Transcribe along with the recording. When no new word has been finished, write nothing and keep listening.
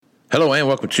Hello and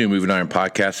welcome to Moving Iron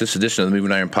Podcast. This edition of the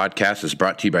Moving Iron Podcast is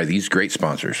brought to you by these great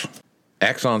sponsors.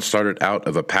 Axon started out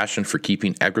of a passion for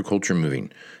keeping agriculture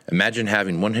moving. Imagine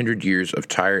having 100 years of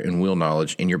tire and wheel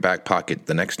knowledge in your back pocket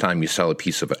the next time you sell a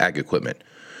piece of ag equipment.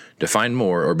 To find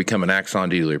more or become an Axon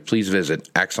dealer, please visit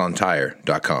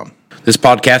axontire.com. This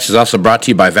podcast is also brought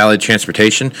to you by Valley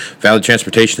Transportation. Valley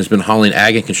Transportation has been hauling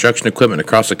ag and construction equipment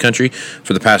across the country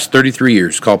for the past 33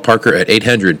 years. Call Parker at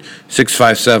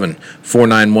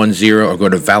 800-657-4910 or go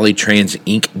to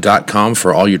valleytransinc.com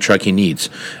for all your trucking needs.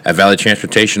 At Valley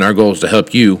Transportation, our goal is to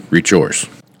help you reach yours.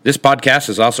 This podcast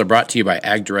is also brought to you by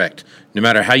Ag Direct. No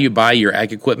matter how you buy your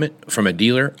ag equipment, from a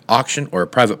dealer, auction, or a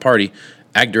private party,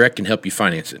 Ag Direct can help you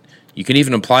finance it. You can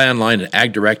even apply online at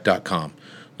agdirect.com.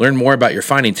 Learn more about your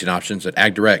financing options at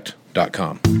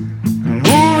agdirect.com.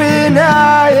 Moving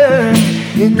higher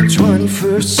in the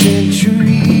 21st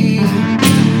century.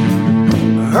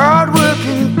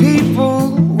 Hard-working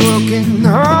people working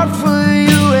hard for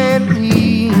you and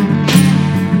me.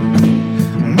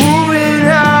 Moving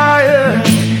higher,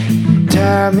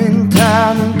 time and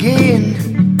time again.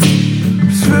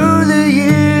 Through the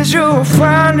years you'll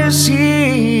find us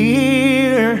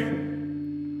here.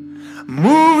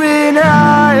 Moving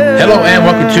higher. Hello and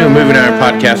welcome to a Moving Iron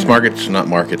Podcast. Markets, not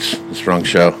markets. It's the wrong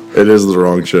show. It is the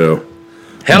wrong show.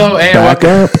 Hello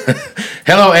and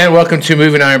Hello and welcome to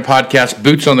Moving Iron Podcast,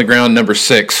 Boots on the Ground number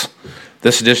 6.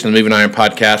 This edition of the Moving Iron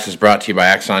Podcast is brought to you by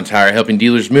Axon Tire, helping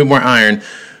dealers move more iron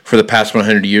for the past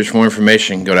 100 years. For more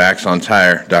information, go to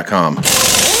axontire.com.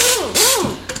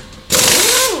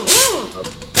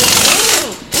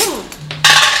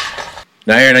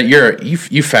 Now, Aaron,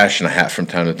 you fashion a hat from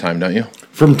time to time, don't you?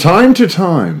 From time to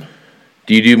time.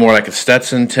 Do you do more like a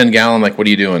Stetson, 10-gallon? Like, what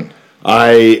are you doing?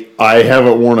 I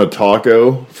haven't worn a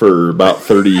taco for about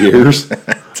 30 years.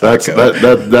 That's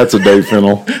a Dave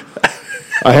Fennell.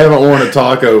 I haven't worn a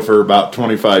taco for about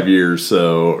 25 years,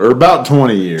 or about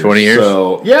 20 years. 20 years?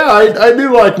 So, yeah, I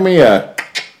do like me a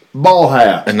ball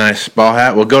hat. A nice ball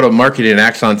hat. Well, go to marketing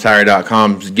at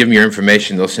axontire.com. Give them your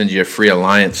information. They'll send you a free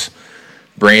Alliance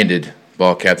branded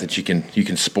ball cap that you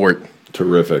can sport.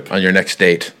 Terrific. On your next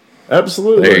date.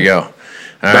 Absolutely. There you go. All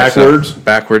backwards. Right, so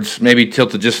backwards. Maybe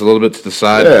tilted just a little bit to the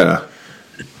side. Yeah.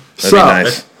 That'd be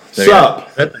nice.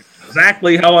 Sup. That's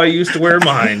exactly how I used to wear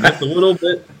mine. Just a little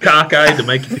bit cockeyed to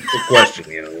make people question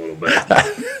me a little bit.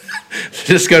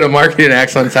 Just go to marketing at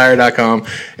axontire.com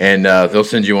and they'll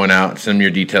send you one out. Send them your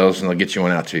details and they'll get you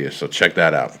one out to you. So check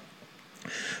that out.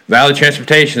 Valley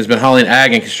Transportation has been hauling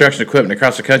ag and construction equipment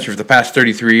across the country for the past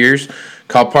 33 years.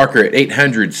 Call Parker at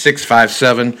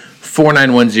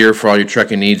 800-657-4910 for all your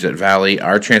trucking needs at Valley.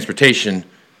 Our transportation,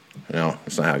 no,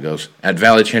 that's not how it goes. At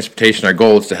Valley Transportation, our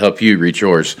goal is to help you reach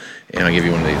yours. And I'll give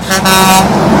you one of these.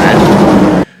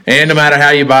 Right. And no matter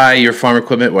how you buy your farm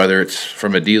equipment, whether it's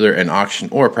from a dealer, an auction,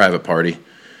 or a private party,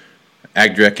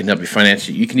 Ag Direct can help you finance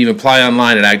it. You can even apply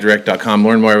online at agdirect.com.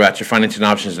 Learn more about your financing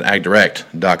options at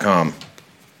agdirect.com.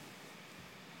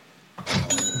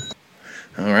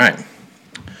 All right.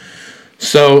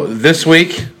 So this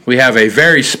week we have a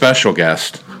very special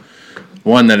guest,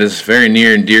 one that is very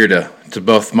near and dear to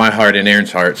both my heart and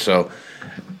Aaron's heart. So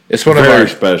it's one of our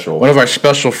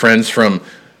special friends from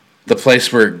the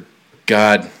place where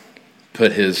God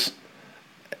put His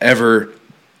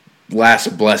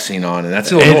last blessing on, and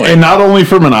that's Illinois. And not only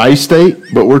from an I-state,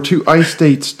 but where two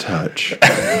I-states touch.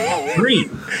 Three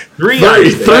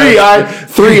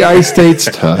I-states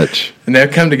touch. And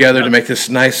they've come together to make this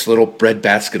nice little bread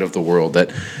basket of the world. That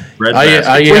we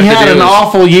had an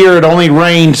awful year. It only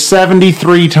rained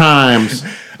 73 times.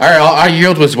 Our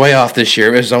yield was way off this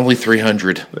year. It was only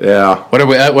 300. Yeah.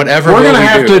 Whatever. We're going to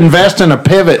have to invest in a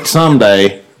pivot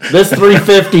someday. This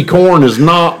 350 corn is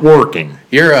not working.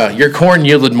 Your corn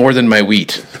yielded more than my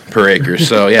wheat per acre.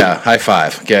 So yeah, high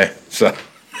five. Okay. So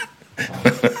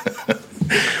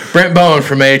Brent Bowen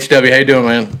from AHW. How you doing,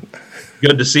 man?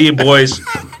 Good to see you, boys.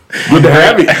 Good to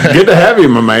have you. Good to have you,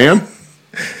 my man.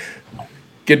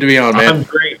 Good to be on, man. I'm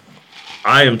great.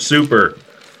 I am super.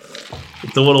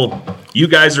 You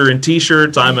guys are in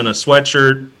t-shirts. I'm in a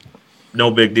sweatshirt.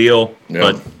 No big deal. Yep.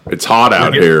 But it's hot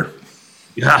out here.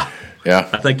 Yeah. Yeah.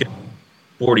 I think it's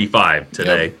 45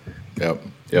 today.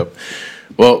 Yep.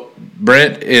 Well,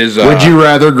 Brent is... Would you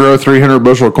rather grow 300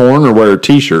 bushel of corn or wear a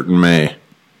t-shirt in May?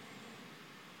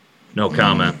 No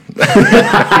comment.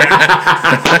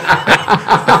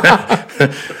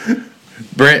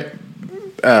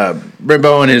 Brent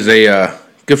Bowen is a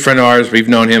good friend of ours. We've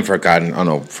known him for, God, I don't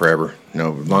know, forever. As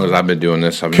long as I've been doing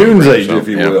this. Coon's age, if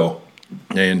you will.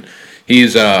 And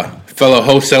he's a fellow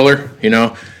wholesaler,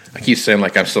 I keep saying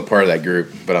like I'm still part of that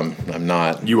group, but I'm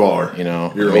not. You are.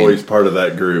 You're always part of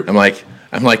that group. I'm like,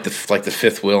 I'm like the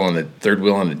fifth wheel on the third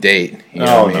wheel on the date. You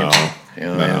know what I mean? No. You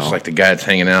know, man, it's like the guy that's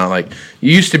hanging out. Like,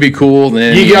 you used to be cool.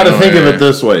 Then You got to think of it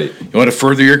this way. You want to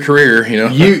further your career, you know?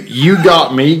 You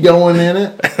got me going in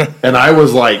it, and I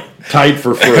was like tight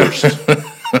for first.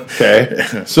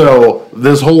 Okay, so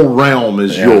this whole realm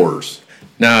is yours.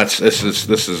 No, this is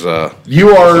You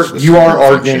are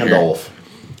our Gandalf.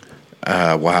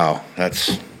 Wow,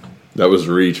 That was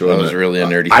reach. That was really a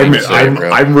nerdy thing to say,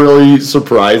 bro. I'm really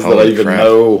surprised that I Holy even crap.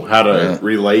 know how to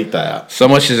relate that. So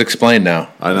much is explained now.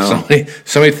 I know.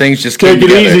 So many things just Take came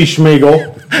it together. easy,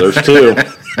 Schmiegel. There's two.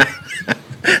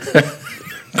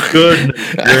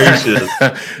 Goodness gracious.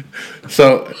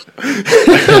 So,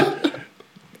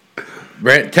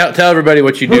 Brent, tell everybody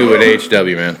what you do at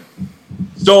AHW, man.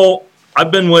 So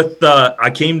I've been with,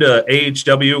 I came to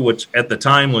AHW, which at the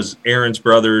time was Aaron's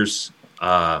Brothers,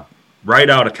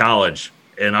 right out of college.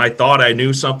 And I thought I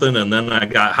knew something, and then I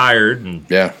got hired. And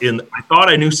I thought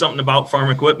I knew something about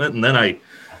farm equipment, and then I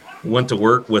went to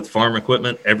work with farm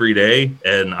equipment every day,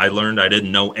 and I learned I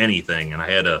didn't know anything. And I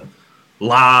had a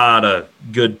lot of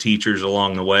good teachers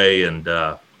along the way, and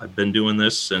I've been doing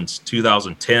this since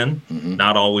 2010,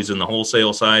 not always in the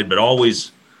wholesale side, but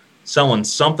always selling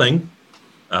something.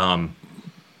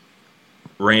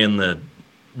 Ran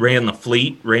the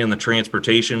fleet, ran the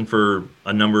transportation for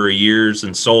a number of years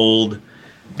and sold,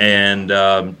 and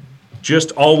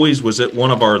just always was at one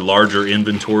of our larger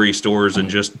inventory stores and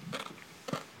just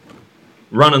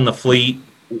running the fleet.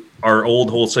 Our old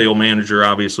wholesale manager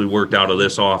obviously worked out of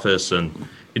this office, and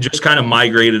it just kind of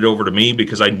migrated over to me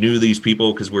because I knew these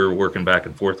people because we were working back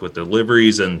and forth with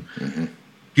deliveries. And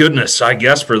goodness, I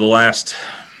guess for the last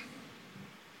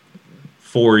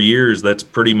 4 years, that's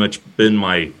pretty much been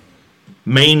my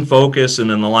main focus. And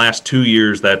in the last 2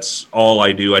 years, that's all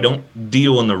I do. I don't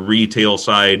deal in the retail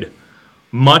side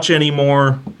much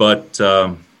anymore, but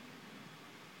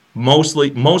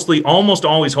mostly, almost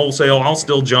always wholesale. I'll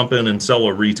still jump in and sell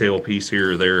a retail piece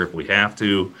here or there if we have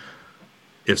to.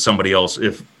 If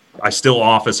I still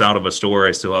office out of a store,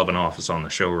 I still have an office on the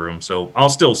showroom. So I'll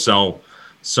still sell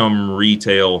some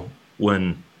retail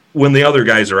when the other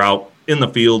guys are out in the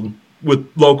field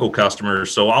with local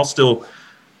customers. So I'll still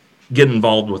get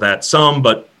involved with that some,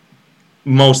 but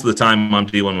most of the time I'm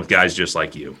dealing with guys just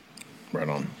like you. Right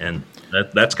on. And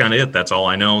that's kind of it. That's all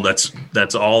I know.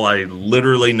 That's all I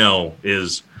literally know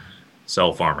is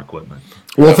sell farm equipment.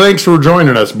 Well, thanks for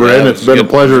joining us, Brent. It's been a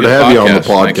pleasure to have you on the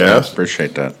Thanks, man. podcast.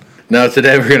 Appreciate that. Now,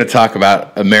 today we're going to talk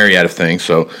about a myriad of things.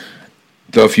 So,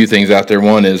 throw a few things out there.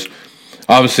 One is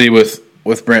obviously with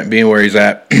Brent being where he's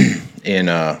at in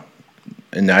the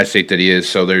I-state that he is.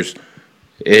 So it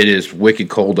is wicked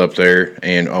cold up there.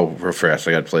 And real fast,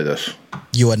 I got to play this.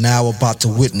 You are now about to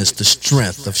witness the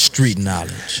strength of street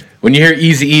knowledge. When you hear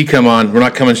Easy E come on, we're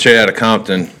not coming straight out of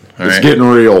Compton. It's getting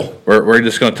real. We're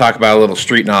just going to talk about a little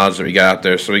street knowledge that we got out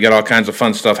there. So we got all kinds of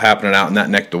fun stuff happening out in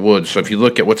that neck of the woods. So if you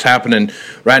look at what's happening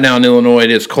right now in Illinois, it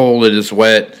is cold, it is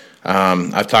wet.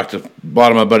 I've talked to a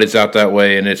lot of my buddies out that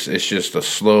way, and it's just a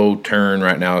slow turn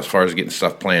right now as far as getting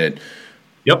stuff planted.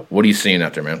 Yep. What are you seeing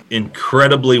out there, man?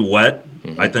 Incredibly wet.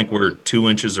 I think we're 2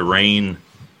 inches of rain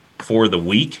for the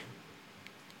week.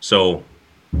 So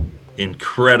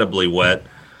incredibly wet.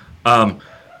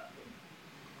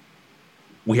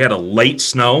 We had a late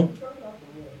snow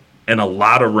and a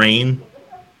lot of rain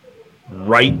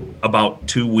right about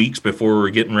 2 weeks before we were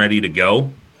getting ready to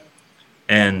go.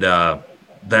 And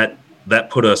that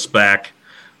put us back.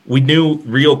 We knew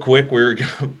real quick we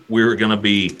were going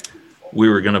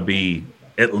to be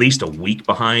at least a week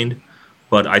behind.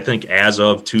 But I think as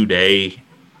of today,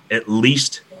 at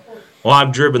least,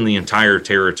 I've driven the entire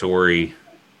territory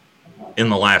in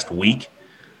the last week.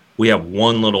 We have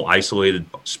one little isolated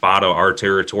spot of our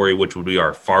territory, which would be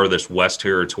our farthest west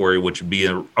territory, which would be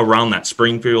around that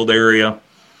Springfield area.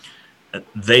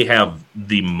 They have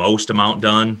the most amount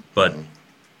done, but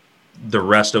the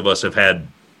rest of us have had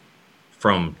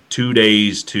from 2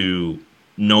 days to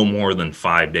no more than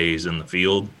 5 days in the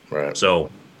field. Right.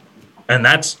 So, and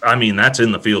that's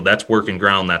in the field. That's working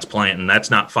ground. That's planting.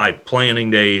 That's not 5 planting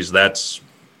days.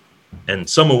 And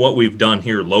some of what we've done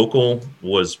here local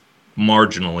was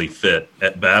marginally fit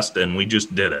at best, and we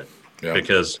just did it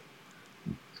because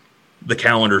the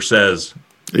calendar says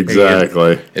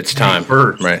exactly it's time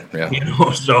first, right?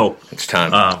 So it's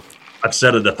time. I've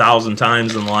said it 1,000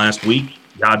 times in the last week.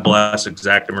 God bless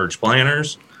ExactEmerge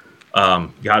planners.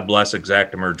 God bless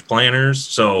ExactEmerge planners.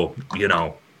 So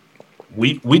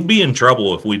we'd be in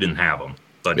trouble if we didn't have them,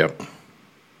 but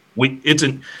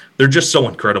they're just so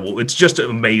incredible. It's just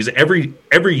amazing. Every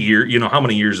year, how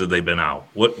many years have they been out?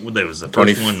 What that was the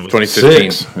first one?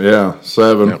 2015. 6,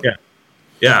 7. Yeah.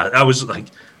 Yeah,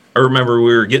 I remember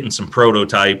we were getting some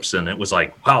prototypes, and it was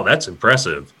like, wow, that's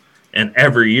impressive. And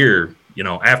every year,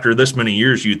 after this many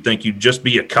years, you'd think you'd just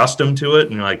be accustomed to it.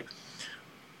 And you're like,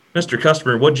 Mr.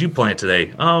 Customer, what'd you plant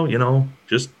today? Oh,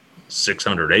 just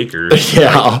 600 acres.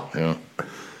 Yeah.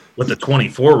 With the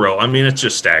 24 row. I mean, it's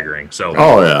just staggering. So,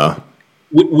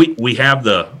 we have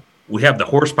the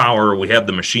horsepower, we have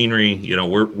the machinery.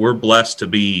 We're blessed to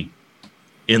be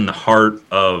in the heart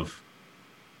of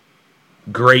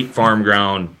great farm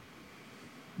ground,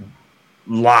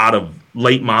 lot of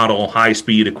late model, high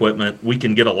speed equipment. We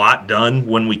can get a lot done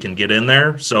when we can get in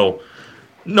there. So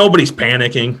nobody's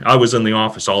panicking. I was in the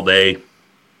office all day,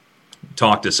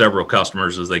 talked to several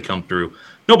customers as they come through.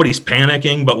 Nobody's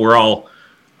panicking, but we're all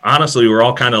kind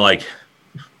of like,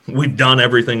 we've done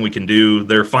everything we can do.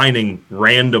 They're finding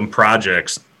random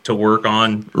projects to work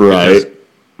on. Right.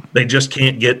 They just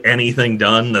can't get anything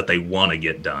done that they want to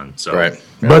get done. So, right.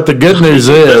 But the good news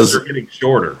is they're getting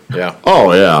shorter. Yeah.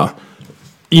 Oh, yeah.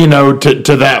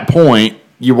 To that point,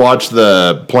 you watch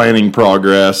the planning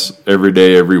progress every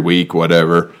day, every week,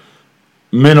 whatever.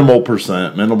 Minimal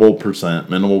percent. And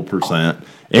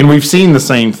we've seen the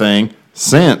same thing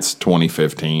since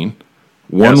 2015.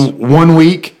 One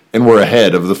week, and we're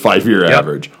ahead of the 5-year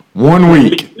average. 1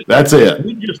 week. That's it.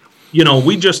 We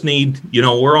just need,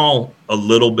 we're all a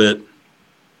little bit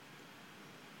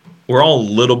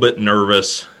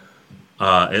nervous,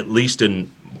 at least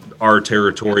in our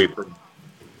territory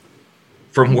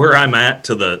from where I'm at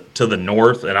to the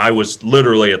north. And I was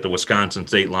literally at the Wisconsin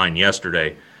state line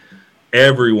yesterday.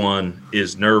 Everyone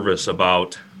is nervous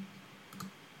about,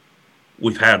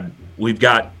 we've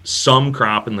got some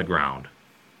crop in the ground,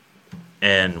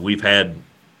 and we've had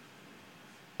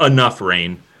enough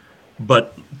rain.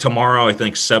 But tomorrow, I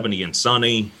think 70 and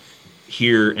sunny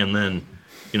here, and then,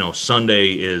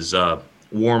 Sunday is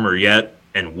warmer yet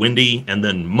and windy, and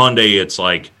then Monday it's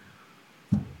like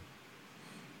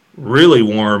really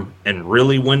warm and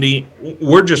really windy.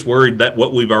 We're just worried that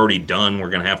what we've already done, we're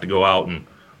going to have to go out and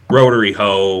rotary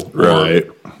hoe, right?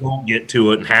 Won't get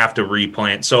to it and have to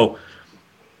replant. So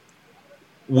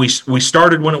we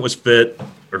started when it was fit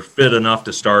enough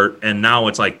to start, and now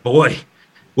it's like, boy.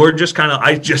 We're just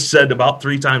I just said about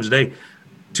 3 times a day,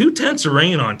 2/10 of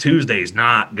rain on Tuesday is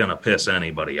not going to piss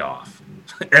anybody off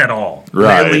at all.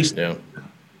 Right. At least, yeah.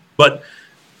 But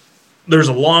there's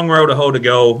a long row to hoe to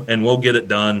go, and we'll get it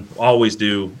done. Always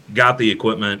do. Got the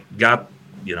equipment.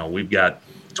 We've got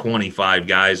 25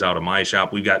 guys out of my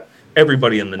shop. We've got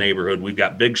everybody in the neighborhood. We've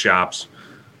got big shops.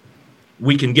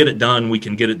 We can get it done. We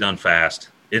can get it done fast.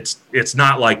 It's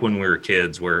not like when we were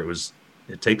kids where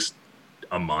it takes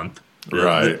a month.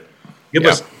 Right. Give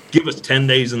us 10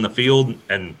 days in the field,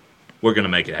 and we're going to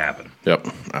make it happen. Yep,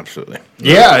 absolutely.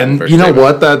 Yeah, and you know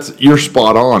what? You're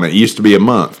spot on. It used to be a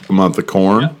month of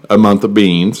corn, a month of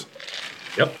beans.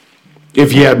 Yep.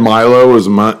 If you had Milo, it was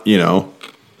a month.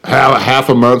 Half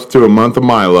a month to a month of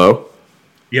Milo.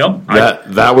 Yep.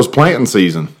 That was planting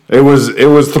season. It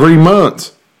was 3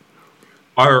 months.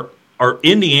 Our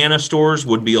Indiana stores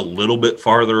would be a little bit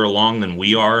farther along than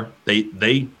we are.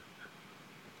 They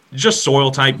just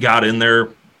soil type got in there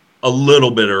a little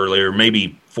bit earlier,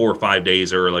 maybe 4 or 5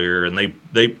 days earlier, and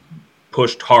they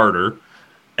pushed harder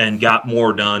and got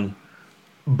more done.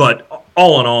 But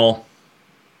all in all,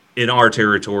 in our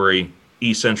territory,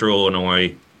 East Central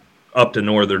Illinois, up to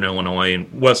Northern Illinois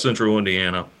and West Central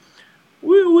Indiana,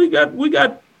 we got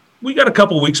a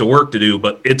couple weeks of work to do,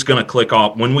 but it's going to click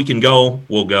off. When we can go,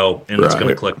 we'll go, and It's going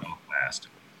to click off fast.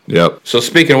 Yep. So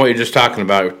speaking of what you're just talking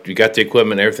about, you got the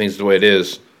equipment, everything's the way it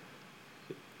is.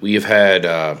 We have had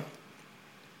an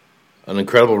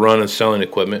incredible run of selling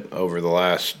equipment over the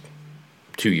last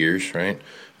 2 years, right?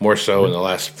 More so in the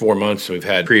last 4 months than we've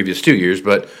had previous 2 years.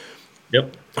 But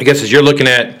yep. I guess as you're looking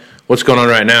at what's going on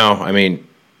right now, I mean,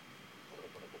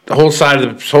 the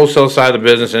wholesale side of the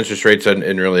business, interest rates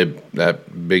isn't really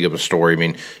that big of a story. I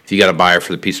mean, if you got a buyer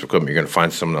for the piece of equipment, you're going to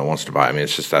find someone that wants to buy. I mean,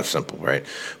 it's just that simple, right?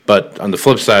 But on the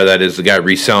flip side of that is the guy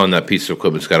reselling that piece of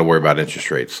equipment's got to worry about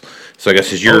interest rates. So I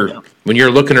guess when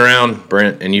you're looking around,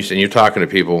 Brent, and you're talking to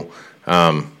people,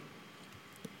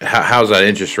 how's that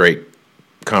interest rate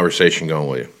conversation going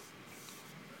with you?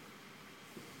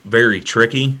 Very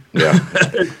tricky. Yeah.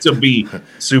 To be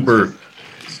super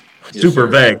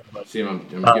vague.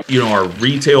 Our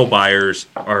retail buyers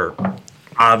are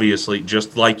obviously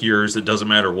just like yours. It doesn't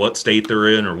matter what state they're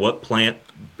in or what plant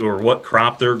or what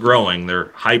crop they're growing.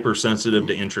 They're hypersensitive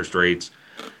to interest rates,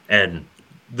 and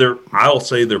I'll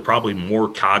say they're probably more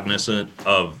cognizant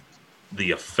of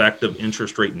the effect of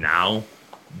interest rate now,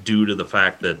 due to the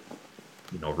fact that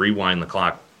rewind the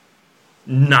clock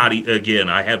again,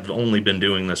 I have only been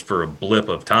doing this for a blip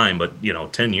of time, but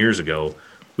 10 years ago,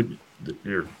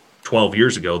 or 12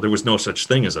 years ago, there was no such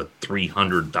thing as a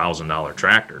 $300,000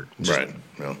 tractor. Right.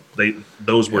 No.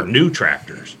 Those were new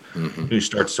tractors. You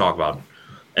start to talk about,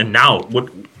 and now what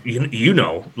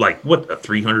what a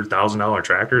 $300,000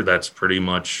 tractor? That's pretty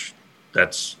much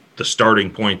the starting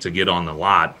point to get on the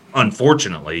lot.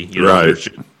 Unfortunately, right.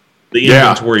 The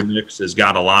inventory mix has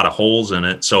got a lot of holes in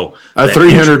it. So a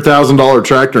 $300,000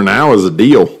 tractor now is a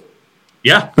deal.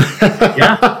 Yeah,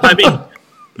 yeah. I mean,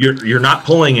 you're not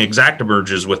pulling exact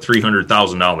emerges with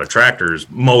 $300,000 tractors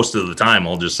most of the time.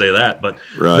 I'll just say that, but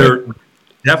they're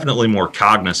definitely more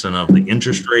cognizant of the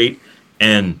interest rate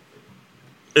and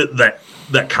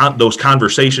those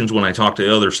conversations when I talk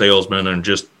to other salesmen and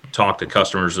just talk to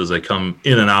customers as they come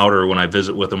in and out, or when I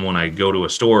visit with them when I go to a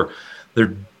store.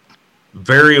 They're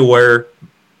very aware,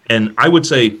 and I would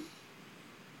say,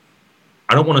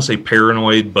 I don't want to say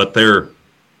paranoid, but they're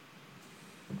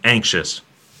anxious,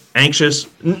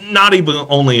 not even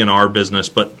only in our business,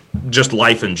 but just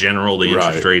life in general. The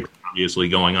interest rate obviously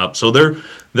going up, so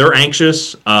they're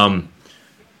anxious.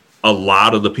 A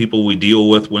lot of the people we deal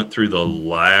with went through the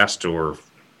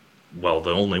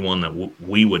the only one that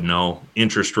we would know,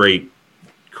 interest rate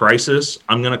crisis,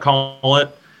 I'm going to call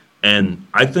it. And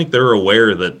I think they're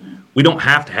aware that we don't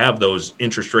have to have those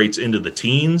interest rates into the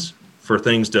teens for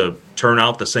things to turn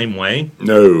out the same way.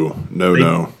 No.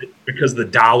 Because the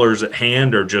dollars at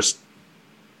hand are just,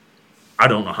 I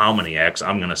don't know how many X,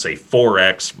 I'm going to say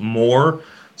 4X more.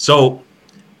 So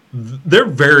they're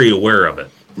very aware of it.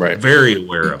 Right. Very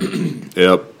aware of it.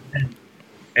 Yep.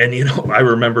 And I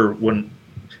remember when,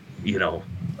 a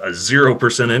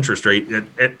 0% interest rate,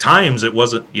 at times it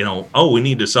wasn't, we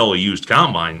need to sell a used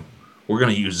combine. We're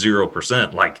going to use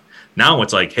 0%. Like now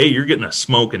it's like, hey, you're getting a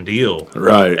smoking deal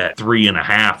at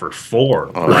 3.5 or 4.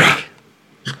 Like,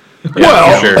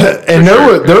 and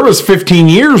there was 15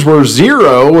 years where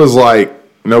 0 was like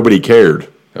nobody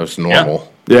cared. That was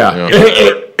normal. Yeah.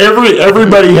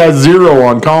 Everybody has 0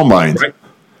 on combines. Right.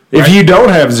 If you don't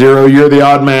have 0, you're the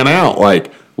odd man out.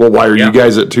 Like, well, why are you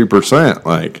guys at 2%?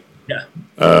 Like,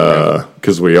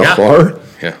 because we all are.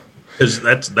 Yeah, because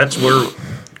that's where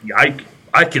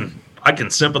I can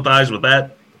sympathize with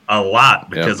that a lot,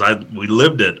 because we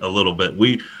lived it a little bit.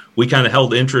 We kind of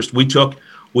held interest.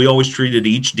 We always treated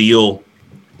each deal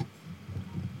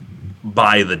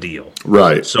by the deal.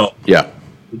 Right. So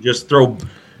we just throw.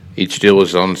 Each deal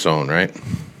was on its own, right?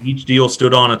 Each deal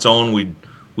stood on its own.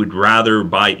 We'd rather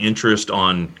buy interest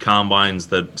on combines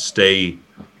that stay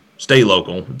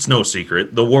local. It's no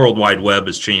secret. The World Wide Web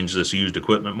has changed this used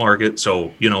equipment market.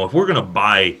 So, if we're going to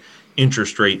buy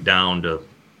interest rate down to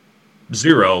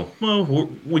 0, well,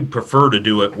 we'd prefer to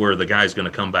do it where the guy's going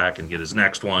to come back and get his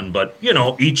next one. But,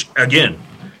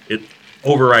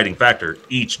 overriding factor,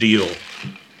 each deal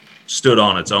stood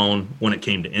on its own when it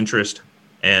came to interest.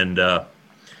 And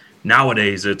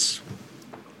nowadays it's,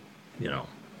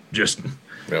 just...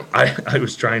 Yep. I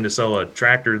was trying to sell a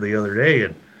tractor the other day,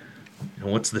 and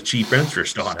what's the cheap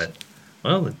interest on it?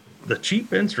 Well, the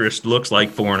cheap interest looks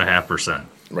like 4.5%,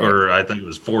 or I think it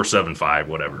was 4.75,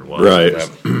 whatever it was.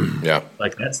 Right. Yeah.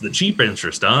 Like, that's the cheap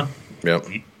interest, huh? Yep.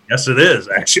 Yes, it is,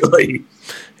 actually.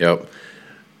 Yep.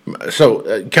 So,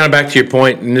 kind of back to your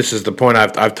point, and this is the point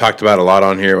I've talked about a lot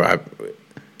on here.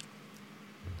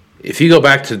 If you go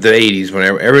back to the 80s, when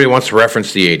everybody wants to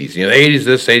reference the 80s, the 80s,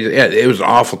 this 80s, it was an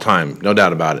awful time, no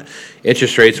doubt about it.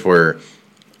 Interest rates were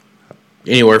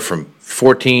anywhere from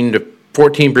 14% to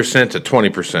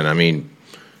 20%. I mean,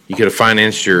 you could have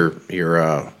financed your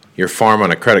farm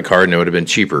on a credit card, and it would have been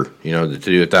cheaper, to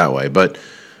do it that way. But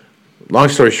long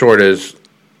story short is,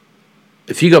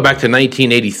 if you go back to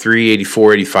 1983,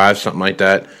 84, 85, something like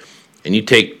that, and you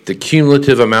take the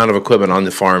cumulative amount of equipment on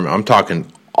the farm, I'm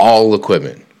talking all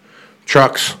equipment.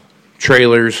 Trucks,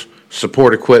 trailers,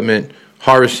 support equipment,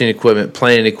 harvesting equipment,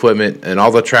 planting equipment, and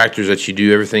all the tractors that you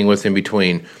do everything with in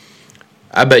between,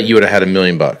 I bet you would have had $1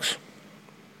 million.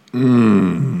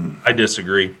 I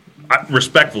disagree.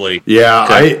 Respectfully. Yeah,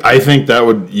 okay. I think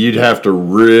you'd have to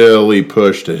really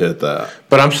push to hit that.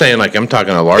 But I'm saying, I'm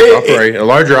talking a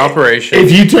larger operation.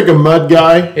 If you took a mud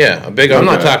guy. Yeah, a big, I'm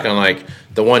not talking like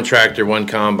the one tractor, one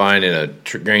combine, and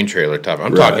a grain trailer type.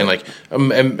 I'm talking like a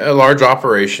large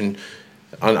operation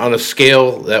on a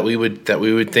scale that we would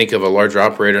think of a larger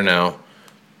operator now.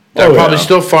 They're probably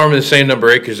still farming the same number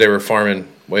of acres they were farming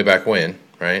way back when,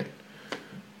 right?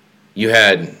 You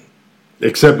had,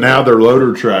 except now their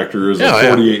loader tractor is a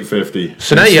 4850.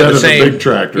 So now you have the big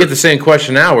tractor. You get the same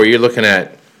question now, where you're looking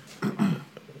at,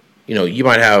 you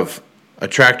might have a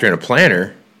tractor and a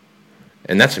planter,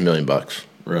 and that's $1 million.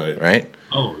 Right. Right.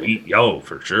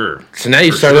 For sure. So now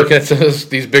you start looking at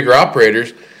these bigger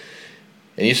operators,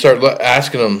 and you start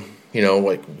asking them,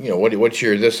 what's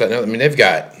your this, that, and other. I mean, they've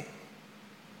got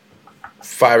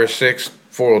 5 or 6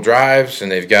 4-wheel drives,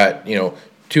 and they've got,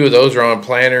 2 of those are on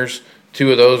planters,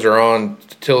 2 of those are on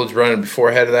tillage running before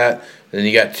ahead of that. And then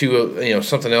you got 2,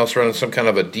 something else running, some kind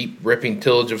of a deep ripping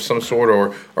tillage of some sort,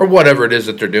 or whatever it is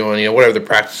that they're doing, whatever the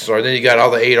practices are. Then you got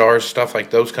all the 8Rs, stuff like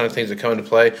those kind of things that come into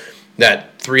play.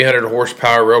 That 300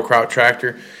 horsepower row crop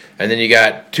tractor, and then you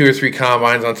got 2 or 3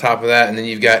 combines on top of that, and then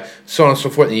you've got so on and so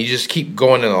forth, and you just keep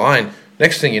going in the line.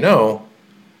 Next thing you know,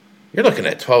 you're looking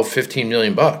at $12-15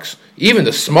 million bucks. Even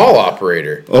the small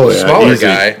operator, smaller easy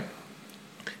guy,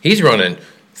 he's running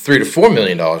 $3 to $4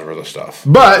 million worth of stuff.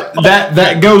 But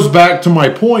that goes back to my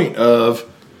point of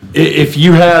if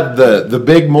you had the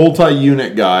big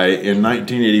multi-unit guy in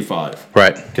 1985,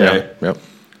 right? Okay, yep.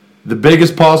 The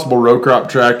biggest possible row crop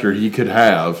tractor he could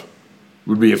have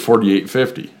would be a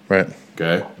 4850. Right.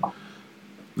 Okay.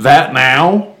 That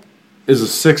now is a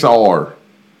 6R.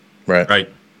 Right. Right.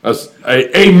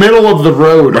 A middle of the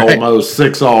road almost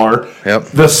 6R. Yep.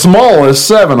 The smallest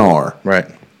 7R. Right.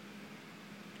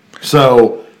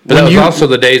 So, but that was also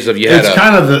the days of it's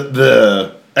kind of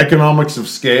the economics of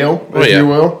scale, if you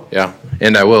will. Yeah,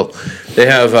 and I will. They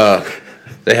have.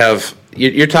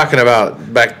 You're talking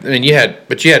about back. I mean, you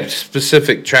had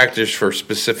specific tractors for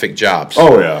specific jobs.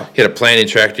 Oh yeah. You had a planting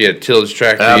tractor, you had a tillage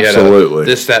tractor, Absolutely. You had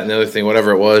this, that, and the other thing,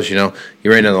 whatever it was. You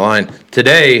ran down the line.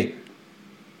 Today,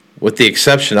 with the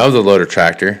exception of the loader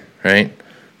tractor, right?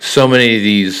 So many of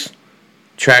these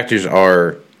tractors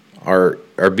are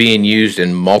being used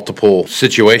in multiple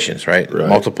situations, right?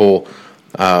 Multiple.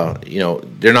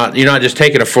 You're not just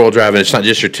taking a 4-wheel drive, and it's not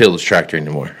just your tillage tractor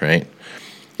anymore, right?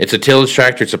 It's a tillage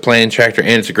tractor, it's a planting tractor,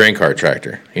 and it's a grain cart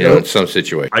tractor, in some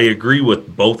situation. I agree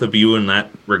with both of you in that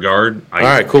regard. All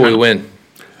right, cool, we win.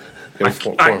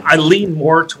 I lean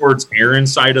more towards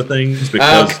Aaron's side of things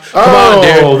because... come on,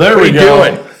 dude. There we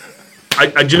go. Doing?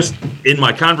 I just, in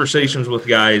my conversations with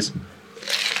guys,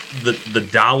 the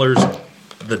dollars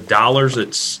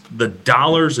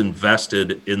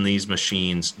invested in these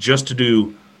machines just to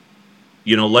do,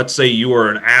 let's say you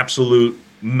are an absolute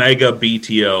mega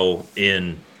BTO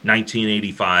in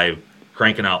 1985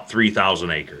 cranking out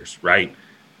 3,000 acres, right?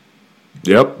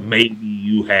 Yep. Maybe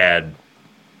you had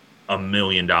 $1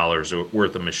 million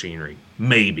worth of machinery.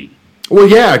 Maybe. Well,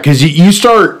 yeah, because you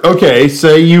start,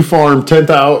 say you farm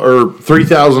 10,000 or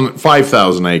 3,000,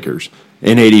 5,000 acres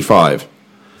in 85.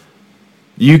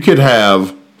 You could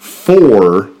have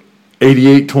 4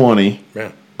 8820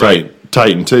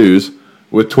 Titan 2s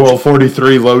with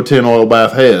 1243 low 10 oil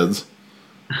bath heads.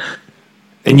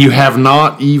 And you have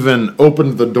not even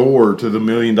opened the door to the $1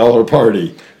 million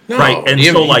party. No, right. And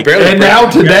so now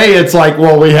today it's like,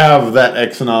 well, we have that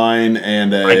X9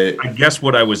 and I guess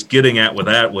what I was getting at with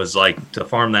that was like to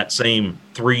farm that same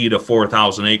 3,000 to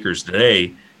 4,000 acres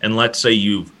today. And let's say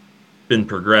you've been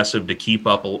progressive to keep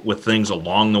up with things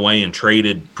along the way and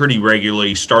traded pretty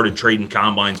regularly, started trading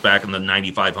combines back in the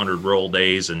 9,500 roll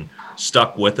days and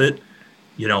stuck with it.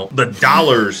 The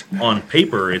dollars on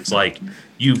paper, it's like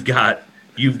you've got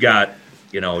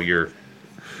your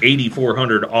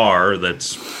 8400R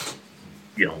that's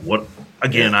what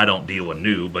again, I don't deal with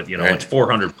new, but it's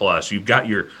 400 plus. You've got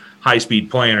your high speed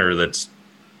planter that's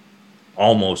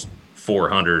almost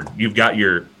 400. You've got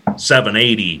your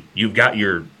 780. You've got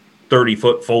your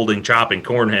 30-foot folding chopping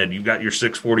corn head. You've got your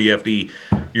 640 FD.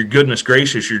 Your goodness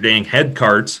gracious, your dang head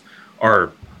carts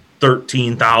are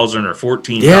 13,000 or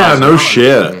 14,000. Yeah, no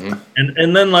shit. Mm-hmm.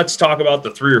 And then let's talk about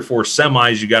the 3 or 4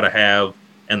 semis you got to have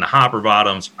and the hopper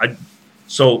bottoms.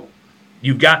 So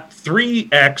you've got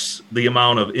 3x the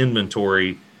amount of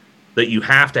inventory that you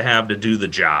have to do the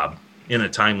job in a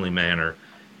timely manner,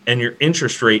 and your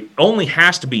interest rate only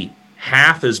has to be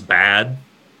half as bad.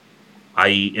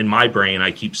 I.e., in my brain,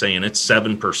 I keep saying it's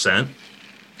 7%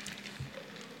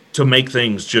 to make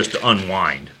things just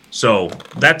unwind. So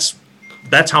that's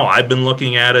how I've been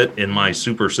looking at it in my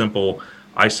super simple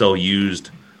I sell used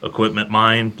equipment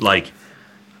mind. Like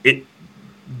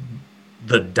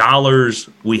the dollars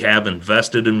we have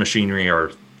invested in machinery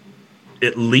are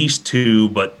at least 2,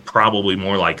 but probably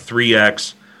more like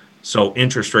 3x. So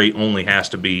interest rate only has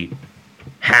to be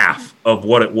half of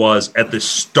what it was at the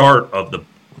start of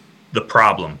the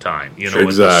problem time.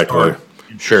 Exactly.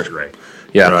 Sure. Rate.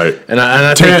 Yeah. Right. And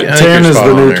I 10 is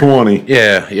the new 20.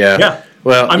 Yeah.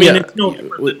 Well, it's no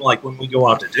different than like when we go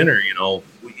out to dinner, you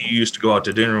used to go out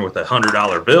to dinner with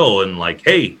 $100 bill and like,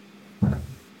 hey,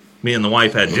 me and the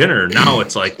wife had dinner. Now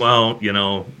it's like, well, you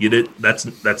know, you did. That's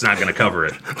not going to cover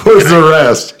it. Where's the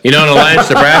rest? You know, in Alliance,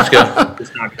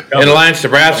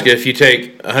 Nebraska, if you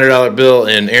take a $100 bill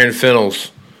and Aaron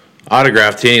Fennell's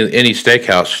autograph to any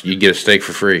steakhouse, you get a steak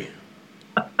for free.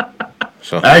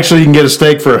 So Actually, you can get a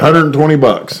steak for $120.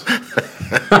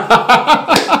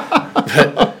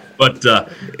 But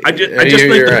I just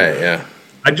think you're right. Yeah.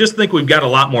 I just think we've got a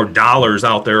lot more dollars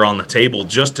out there on the table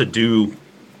just to do.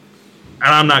 And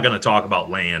I'm not going to talk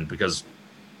about land because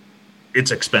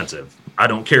it's expensive. I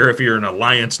don't care if you're in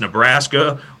Alliance,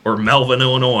 Nebraska or Melvin,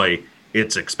 Illinois.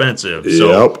 It's expensive.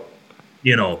 So,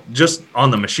 you know, just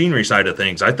on the machinery side of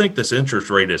things, I think this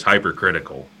interest rate is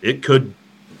hypercritical. It could.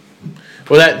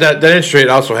 Well, that interest rate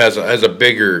also has a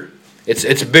bigger.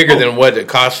 It's bigger than what it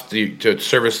costs to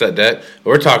service that debt.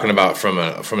 We're talking about from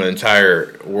an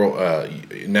entire world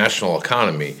national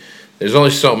economy. There's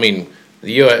only so. I mean,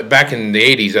 the U.S. back in the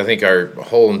 '80s, I think our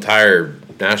whole entire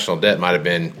national debt might have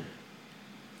been.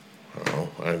 I don't know.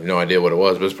 I have no idea what it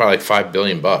was, but it's probably like $5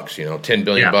 billion. You know, $10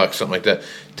 billion, something like that.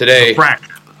 Today,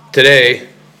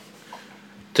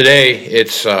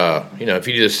 it's you know, if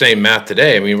you do the same math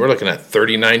today, I mean, we're looking at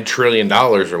 $39 trillion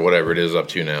or whatever it is up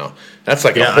to now. That's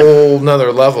like a whole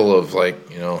nother level of,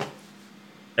 like, you know,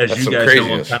 as you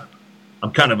guys know,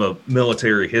 I'm kind of a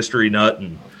military history nut,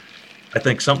 and I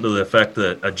think something to the effect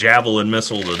that a Javelin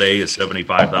missile today is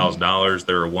 $75,000.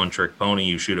 They're a one-trick pony.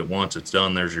 You shoot it once, it's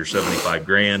done. There's your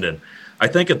 $75,000. And I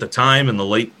think at the time in the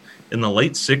late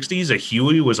 '60s, a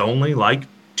Huey was only like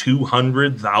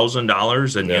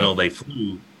 $200,000, and you know, they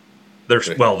flew. They're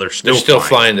still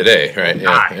flying today, right?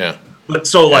 Yeah. But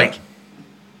so like,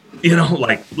 you know,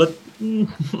 like let's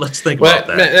think about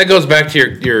that. That goes back to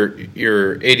your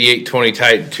 88-20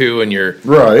 Titan II and your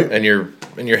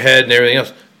head and everything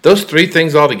else. Those three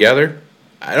things all together,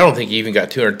 I don't think you even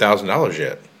got $200,000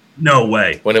 yet. No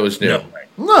way. When it was new.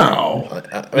 No.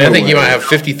 I think you might have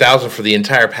 $50,000 for the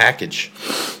entire package.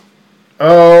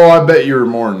 Oh, I bet you were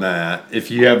more than that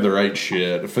if you have the right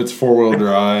shit. If it's 4-wheel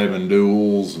drive and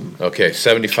duals. Okay,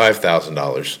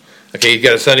 $75,000. Okay, you've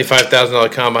got a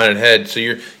 $75,000 combine and head, so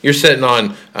you're sitting on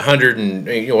 100 and,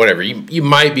 you know, whatever. You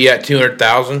might be at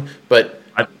 200,000, but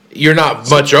you're not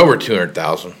much over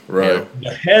 200,000. Right. You know?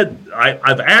 The head.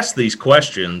 I've asked these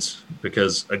questions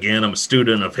because, again, I'm a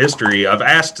student of history. I've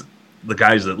asked the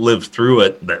guys that lived through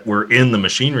it, that were in the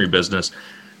machinery business.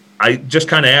 I just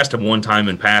kind of asked them one time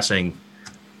in passing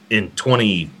in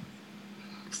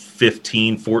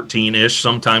 2015, 14-ish,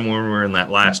 sometime when we were in that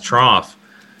last trough,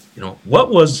 you know, what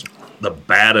was the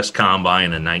baddest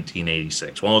combine in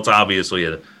 1986? Well, it's obviously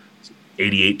a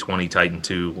 88-20 Titan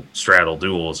II straddle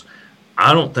duals.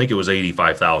 I don't think it was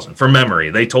 85,000 from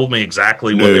memory. They told me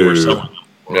exactly what they were selling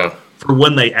for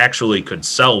when they actually could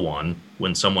sell one,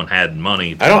 when someone had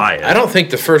money to buy it. I don't think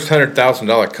the first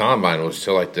 $100,000 combine was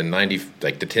till like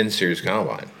the 10 series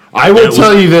combine. I will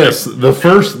tell you this: the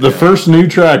first new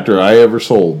tractor I ever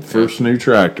sold, new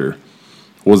tractor,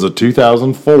 was a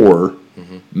 2004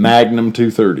 Magnum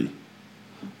 230.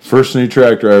 First new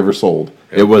tractor I ever sold.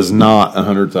 Yep. It was not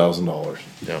 $100,000.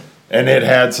 Yeah. And it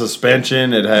had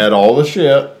suspension, it had all the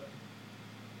shit,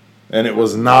 and it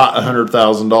was not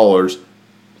 $100,000.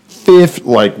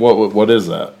 What is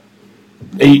that?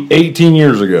 18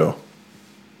 years ago.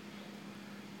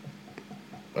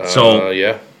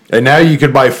 Yeah. And now you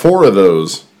could buy 4 of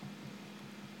those.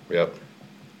 Yep.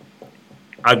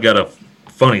 I've got a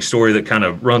funny story that kind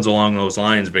of runs along those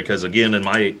lines because, again, in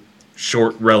my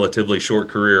relatively short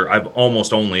career, I've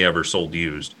almost only ever sold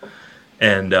used.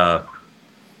 And I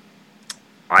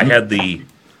had the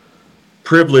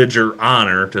privilege or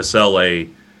honor to sell the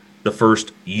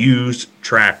first used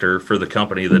tractor for the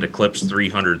company that eclipsed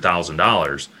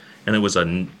 $300,000. And it was a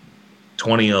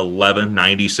 2011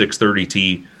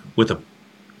 9630T with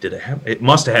it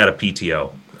must have had a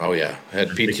PTO. Oh, yeah. It had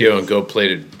PTO and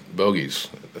gold-plated bogies.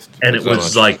 And it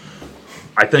was like,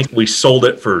 I think we sold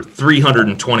it for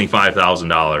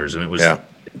 $325,000. And it was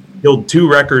killed 2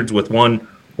 records with one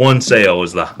sale. It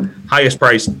was the highest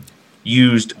priced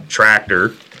used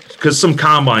tractor, because some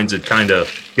combines had kind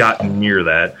of gotten near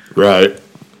that. Right.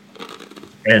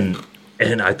 And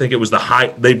I think it was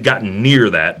they've gotten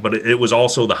near that, but it was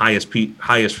also the highest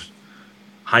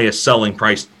selling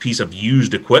price piece of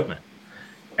used equipment.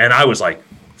 And I was like,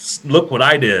 look what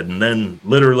I did. And then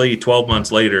literally 12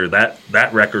 months later, that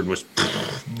record was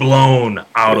blown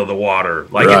out of the water.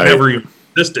 Like it never even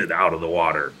existed out of the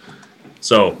water.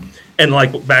 So, and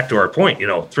like back to our point, you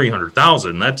know,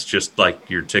 300,000, that's just like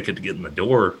your ticket to get in the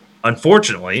door.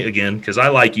 Unfortunately, again, because I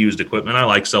like used equipment, I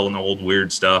like selling old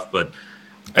weird stuff, but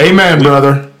amen,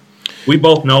 brother. We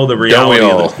both know the reality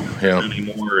of this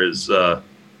anymore is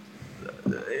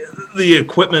the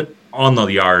equipment on the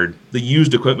yard, the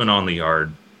used equipment on the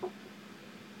yard,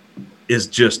 is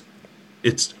just,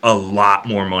 it's a lot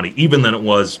more money, even than it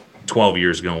was 12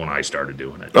 years ago when I started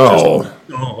doing it. Oh. Just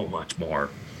so much more.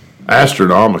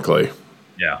 Astronomically.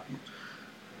 Yeah.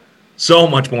 So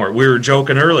much more. We were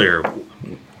joking earlier.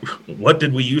 What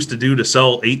did we used to do to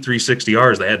sell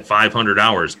 8360Rs? They had 500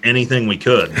 hours. Anything we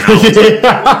could.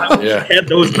 Now Yeah. had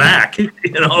those back.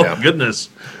 Goodness.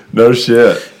 No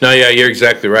shit. No, yeah, you're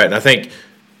exactly right. And I think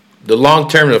the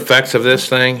long-term effects of this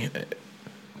thing,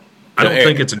 I don't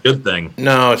think it's a good thing.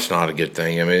 no, it's not a good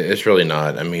thing. I mean, it's really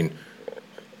not. I mean,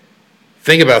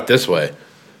 think about it this way.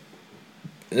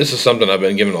 This is something I've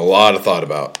been giving a lot of thought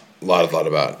about. I've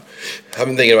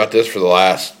been thinking about this for the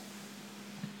last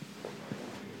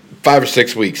 5 or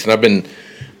 6 weeks, and I've been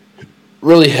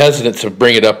really hesitant to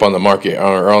bring it up on the market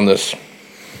or on this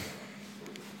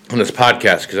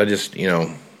podcast because I just,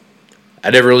 I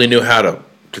never really knew how to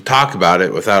talk about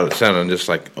it without it sounding just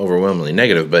like overwhelmingly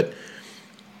negative. But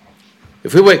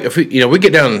if we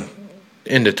get down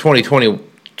into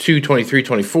 2022, 23,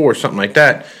 24, something like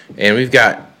that, and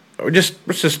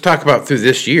let's just talk about through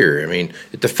this year. I mean,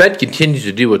 if the Fed continues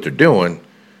to do what they're doing,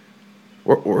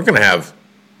 we're going to have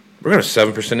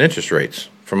 7% interest rates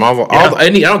from I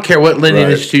don't care what lending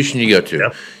institution you go to.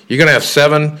 Yep. You're going to have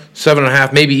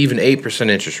 7.5, maybe even 8%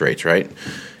 interest rates, right?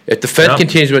 If the Fed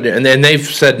continues with it, and then they've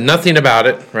said nothing about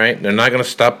it, right? They're not going to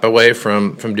stop away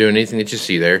from doing anything that you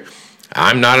see there.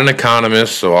 I'm not an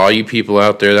economist, so all you people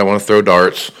out there that want to throw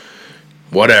darts,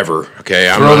 whatever.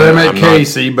 Okay, Throw them at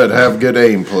Casey, but have good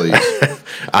aim, please.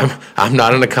 I'm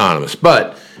not an economist,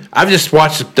 but I've just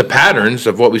watched the patterns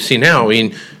of what we see now. I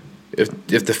mean, if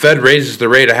the Fed raises the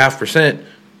rate 0.5%,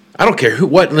 I don't care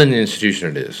what lending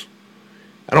institution it is.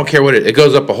 I don't care what it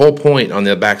goes up a whole point on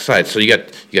the backside. So you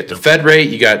got the Fed rate,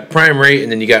 you got prime rate,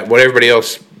 and then you got what everybody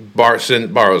else borrows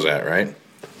at, right?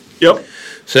 Yep.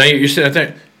 So now you're sitting out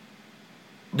there.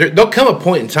 There'll come a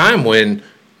point in time when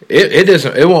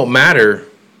it won't matter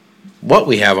what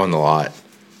we have on the lot.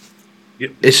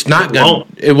 It's not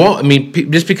going. It won't. I mean,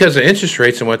 just because of interest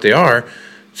rates and what they are,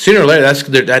 sooner or later,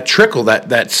 that trickle,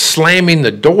 that slamming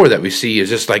the door that we see is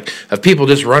just like of people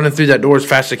just running through that door as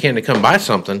fast as they can to come buy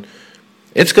something.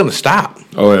 It's going to stop.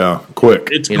 Oh yeah, quick.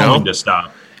 It's going to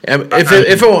stop. And if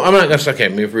it won't, I'm not going to. Okay,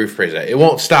 let me rephrase that. It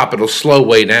won't stop. It'll slow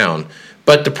way down.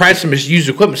 But the price of used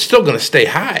equipment is still going to stay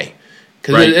high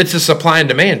because it's a supply and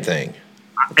demand thing.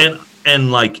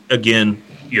 And like again,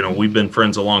 we've been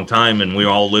friends a long time, and we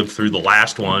all lived through the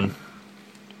last one.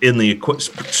 In the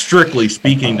strictly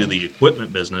speaking to the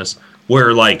equipment business,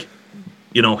 where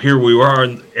here we are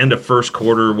in the end of first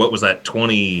quarter. What was that?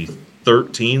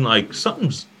 2013. Like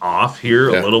something's off here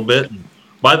a little bit.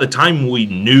 By the time we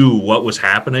knew what was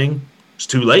happening, it's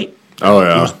too late. Oh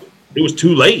yeah, it was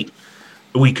too late.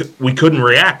 We couldn't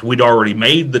react. We'd already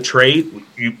made the trade.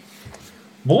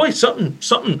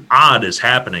 Something odd is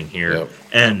happening here,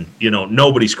 and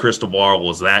nobody's crystal ball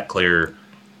was that clear.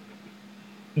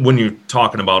 When you're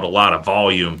talking about a lot of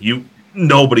volume,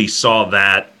 nobody saw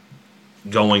that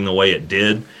going the way it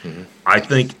did. Mm-hmm. I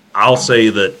think I'll say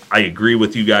that I agree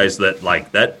with you guys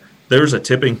that there's a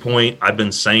tipping point. I've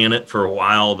been saying it for a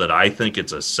while that I think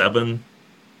it's a 7.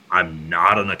 I'm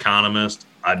not an economist.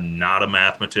 I'm not a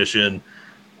mathematician.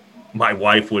 My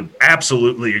wife would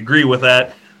absolutely agree with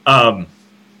that.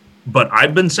 But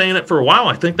I've been saying it for a while.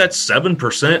 I think that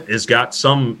 7% has got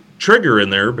some trigger in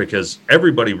there because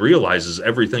everybody realizes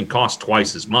everything costs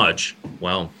twice as much.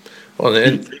 Well,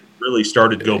 it really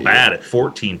started to go bad at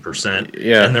 14%.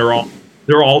 Yeah, and they're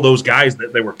all those guys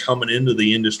that they were coming into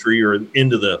the industry or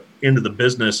into the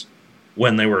business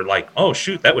when they were like, oh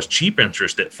shoot, that was cheap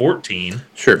interest at 14.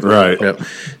 Sure, right. Yep.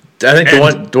 I think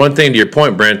the one thing to your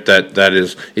point, Brent, that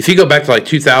is if you go back to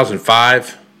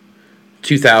 2005,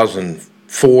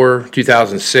 2004,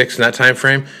 2006, in that time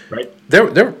frame, right? There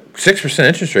 6%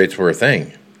 interest rates were a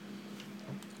thing.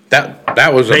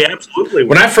 That was they absolutely were.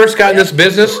 When I first got in this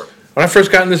business. When I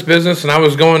first got in this business, and I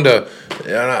was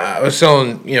I was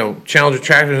selling Challenger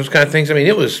tractors and those kind of things. I mean,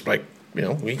 it was like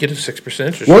we get a 6%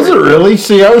 interest. Was it really?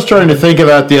 See, I was trying to think of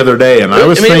that the other day, and I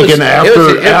was thinking after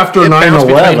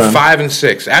 9/11, 5 and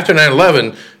 6. After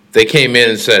 9/11, they came in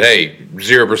and said, "Hey,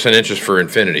 0% interest for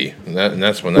Infinity," and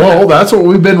that's when. That's what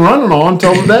we've been running on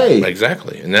till today.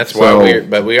 Exactly, and that's why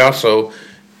we also,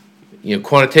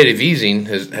 quantitative easing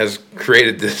has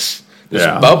created this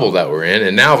bubble that we're in,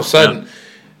 and now all of a sudden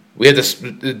we have this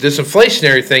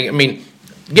inflationary thing. I mean,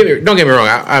 don't get me wrong.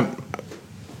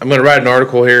 I'm going to write an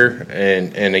article here,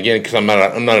 and again, because I'm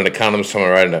not an economist, I'm going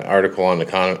to write an article on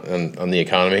the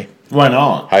economy. Why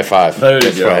not? High five. There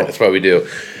you go. Right. That's what we do.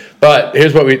 But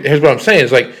here's what I'm saying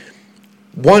is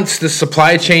once the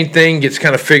supply chain thing gets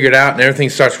kind of figured out and everything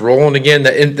starts rolling again,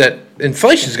 that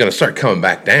inflation is going to start coming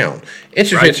back down.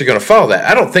 Interest rates are going to follow that.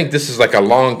 I don't think this is like a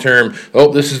long-term,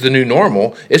 this is the new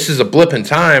normal. This is a blip in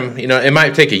time. It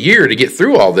might take a year to get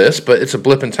through all this, but it's a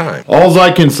blip in time. All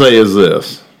I can say is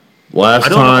this. Last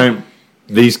time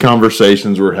these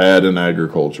conversations were had in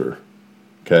agriculture,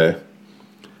 okay,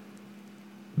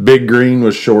 Big Green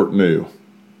was short new.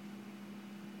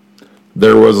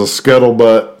 There was a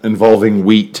scuttlebutt involving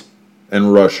wheat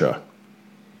and Russia.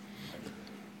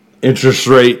 Interest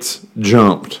rates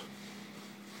jumped.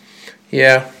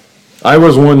 Yeah. I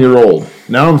was 1 year old.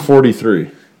 Now I'm 43.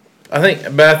 I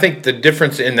think the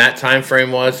difference in that time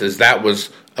frame was that was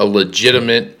a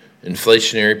legitimate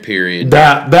inflationary period.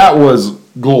 That was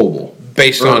global.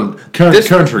 Based on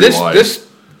countrywide.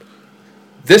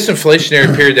 This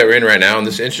inflationary period that we're in right now, and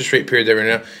this interest rate period that we're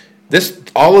in now,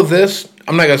 all of this,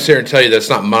 I'm not going to sit here and tell you that's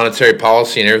not monetary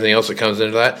policy and everything else that comes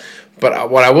into that. But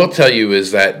what I will tell you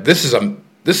is that this is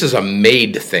a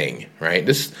made thing, right?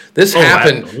 This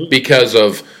happened absolutely. Because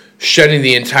of shutting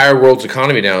the entire world's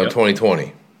economy down in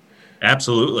 2020.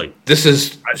 Absolutely. This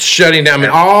is shutting down. I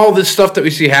mean, all this stuff that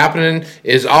we see happening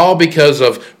is all because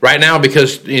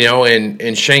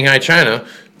in Shanghai, China,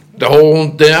 the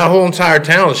whole entire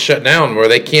town is shut down where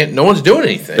no one's doing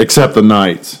anything. Except the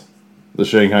Knights. The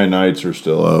Shanghai Knights are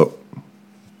still out.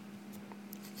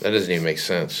 That doesn't even make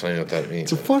sense. I don't know what that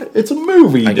means. It's a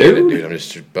movie, I get it, dude. I'm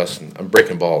just busting. I'm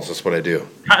breaking balls. That's what I do.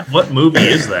 God, what movie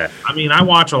is that? I mean, I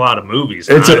watch a lot of movies.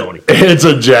 It's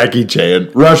a Jackie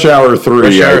Chan. Rush Hour 3.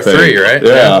 Rush Hour 3, right?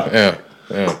 Yeah.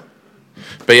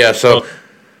 But yeah, so,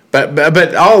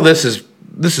 but all of this is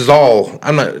all.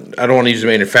 I don't want to use the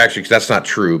manufacturer because that's not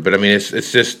true. But I mean,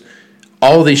 it's just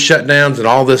all these shutdowns and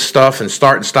all this stuff and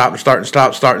start and stop,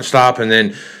 and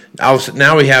then.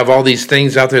 Now we have all these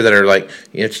things out there that are like,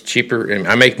 it's cheaper and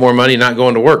I make more money not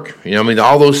going to work.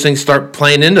 All those things start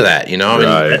playing into that,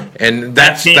 Right. And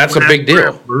that's a big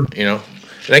deal, And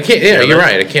I can't, you're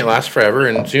right. It can't last forever.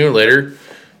 And sooner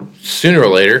or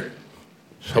later,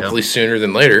 hopefully sooner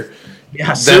than later.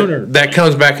 Yeah, sooner. That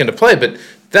comes back into play. But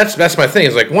that's my thing.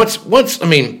 Is like once,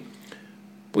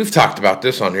 we've talked about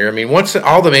this on here. I mean, once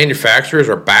all the manufacturers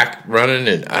are back running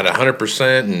and at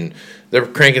 100% and they're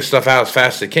cranking stuff out as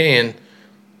fast as they can,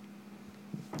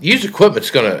 used equipment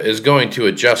is going to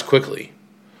adjust quickly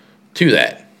to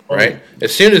that, right?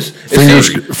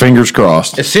 Fingers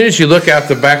crossed. As soon as you look out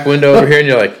the back window over here and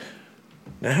you're like,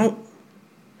 now,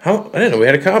 I didn't know we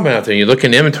had a combine out there. And you look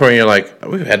in the inventory and you're like,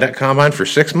 we've had that combine for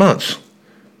 6 months.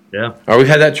 Yeah. Or we've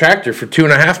had that tractor for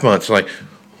 2.5 months. Like,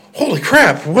 holy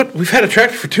crap! We've had a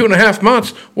tractor for 2.5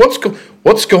 months.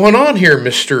 What's going on here,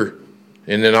 Mister?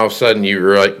 And then all of a sudden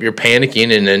you're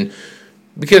panicking, and then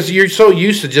because you're so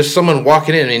used to just someone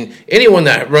walking in. I mean, anyone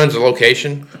that runs a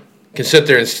location can sit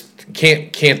there and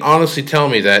can't honestly tell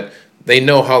me that they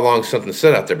know how long something's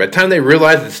set out there. By the time they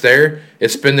realize it's there,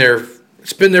 it's been there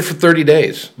for 30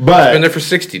 days. It's been there for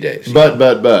 60 days. But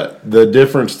the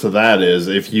difference to that is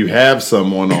if you have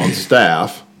someone on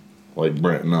staff like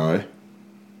Brent and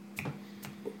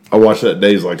I watch that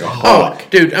days like a hawk. Oh,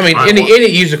 dude, I mean, any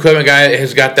used equipment guy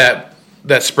has got that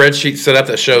spreadsheet set up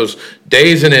that shows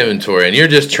days in inventory, and you're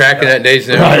just tracking that days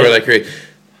in inventory like crazy.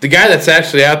 The guy that's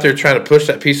actually out there trying to push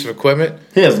that piece of equipment,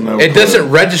 it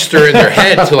doesn't register in their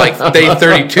head till like day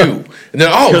 32. And then,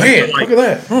 look at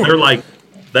that. They're like,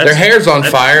 their hair's on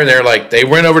fire, and they're like, they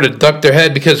went over to duck their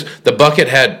head because the bucket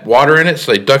had water in it,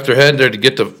 so they ducked their head there to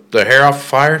get the hair off the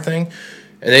fire thing.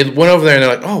 And they went over there, and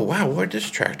they're like, oh, wow, where'd this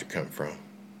tractor come from?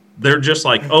 They're just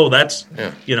like, that's,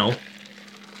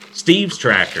 Steve's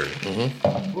tractor.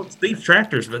 Mm-hmm. Well, Steve's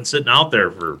tractor's been sitting out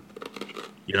there for,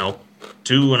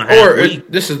 2.5 weeks.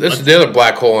 This is the other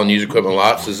black hole on used equipment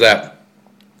lots is that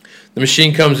the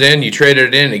machine comes in, you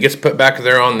traded it in, it gets put back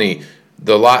there on the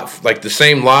lot, like the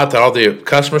same lot that all the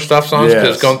customer stuff's on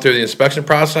because it's going through the inspection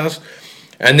process,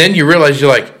 and then you realize you're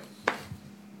like,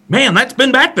 man, that's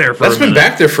been back there for a minute. That's been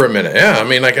back there for a minute. Yeah, I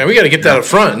mean, like we got to get that up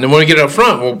front, and then when we get it up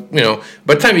front, well,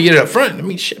 by the time you get it up front, I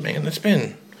mean, shit, man, that's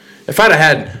been. If I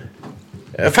had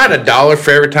 $1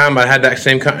 for every time I had that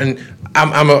same and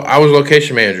I was a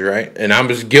location manager, right? And I'm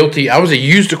as guilty. I was a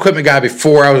used equipment guy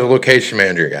before I was a location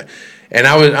manager guy, and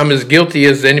I'm as guilty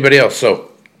as anybody else.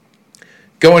 So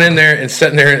going in there and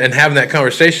sitting there and having that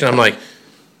conversation, I'm like,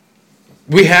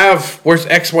 where's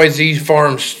XYZ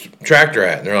Farms tractor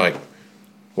at? And they're like,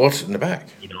 well, it's in the back.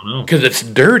 You don't know because it's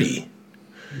dirty.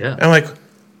 Yeah, and I'm like.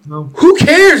 No. Who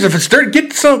cares if it's dirty?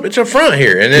 Get some bitch up front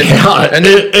here, and then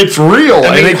it's real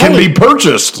and it can be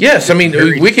purchased. Yes, I mean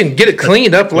we can get it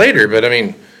cleaned up later, but I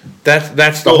mean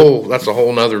that's the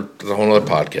whole nother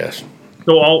podcast.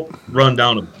 So I'll run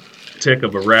down tick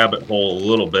of a rabbit hole a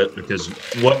little bit because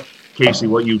Casey,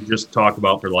 what you just talked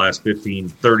about for the last 15,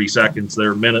 30 seconds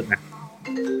there, minute,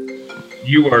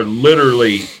 you are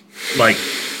literally like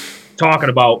talking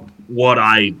about what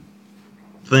I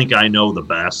think I know the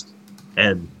best.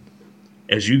 And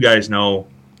as you guys know,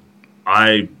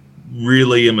 I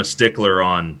really am a stickler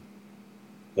on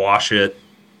wash it.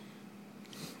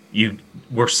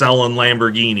 We're selling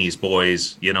Lamborghinis,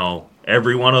 boys.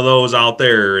 Every one of those out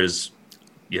there is,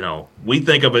 we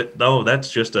think of it, though,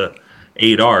 that's just a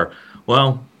 8R.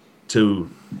 Well, to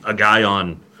a guy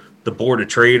on the Board of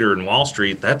Trade or in Wall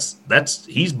Street,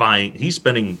 he's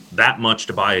spending that much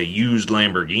to buy a used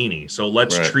Lamborghini. So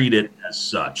let's treat it as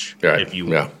such, if you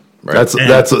will. Yeah. Right.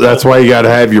 That's why you got to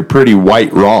have your pretty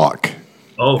white rock.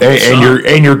 Oh,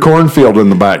 and your cornfield in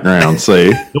the background.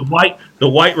 See the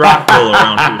white rock bill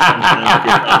around here sometimes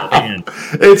gets out of hand.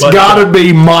 It's got to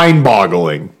be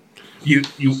mind-boggling. You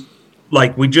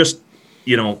like we just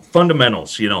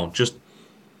fundamentals. Just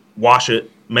wash it,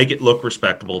 make it look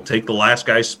respectable. Take the last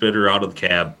guy's spitter out of the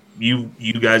cab. You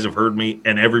guys have heard me,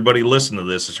 and everybody listening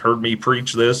to this has heard me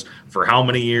preach this for how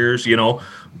many years,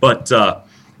 But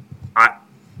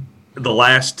the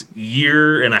last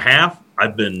year and a half,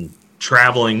 I've been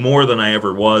traveling more than I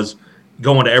ever was,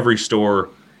 going to every store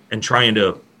and trying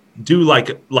to do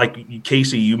like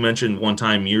Casey, you mentioned one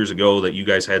time years ago that you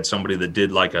guys had somebody that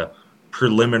did like a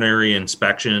preliminary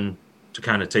inspection to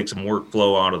kind of take some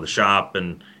workflow out of the shop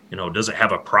and, does it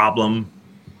have a problem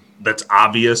that's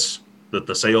obvious that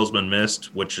the salesman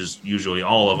missed, which is usually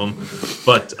all of them.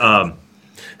 But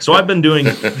so I've been doing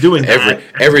that.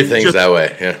 Everything's that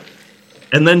way, yeah.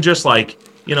 And then just like,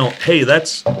 hey,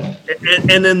 that's,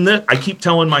 and then I keep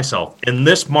telling myself, in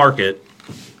this market,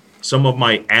 some of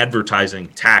my advertising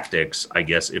tactics, I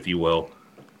guess, if you will,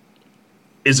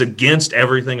 is against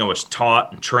everything I was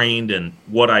taught and trained and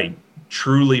what I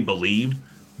truly believed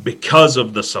because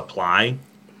of the supply.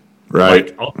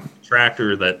 Right. Like a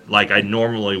tractor that like I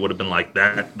normally would have been like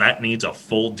that needs a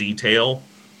full detail.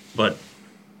 But,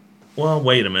 well,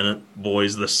 wait a minute,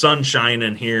 boys, the sun's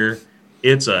shining here.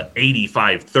 It's a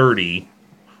 8530.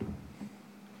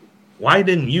 Why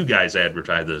didn't you guys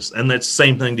advertise this? And that's the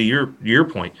same thing to your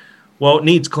point. Well, it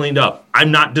needs cleaned up.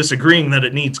 I'm not disagreeing that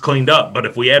it needs cleaned up, but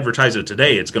if we advertise it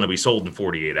today, it's going to be sold in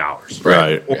 48 hours.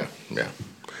 Right. Yeah.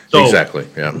 So exactly.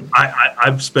 Yeah.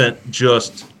 I've spent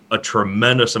just a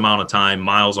tremendous amount of time,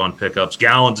 miles on pickups,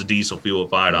 gallons of diesel fuel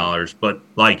at $5. But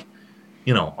like,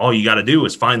 all you got to do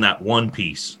is find that one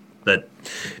piece that.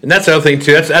 And that's the other thing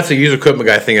too. That's a used equipment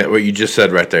guy thing. What you just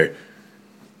said right there.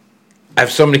 I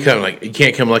have somebody come like, you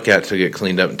can't come look at it to get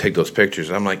cleaned up and take those pictures.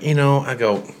 I'm like, I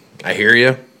go, I hear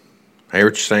you. I hear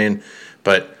what you're saying.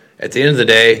 But at the end of the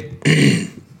day,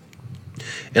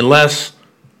 unless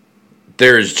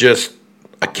there's just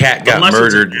a cat got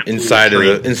murdered inside of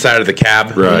the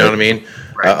cab, right. You know what I mean?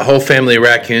 Right. A whole family of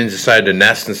raccoons decided to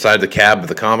nest inside the cab of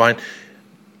the combine.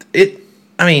 It's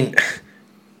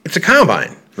a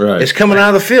combine. Right. It's coming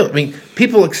out of the field. I mean,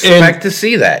 people expect to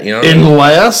see that,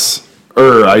 Unless,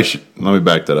 let me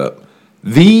back that up.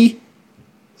 The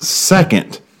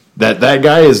second that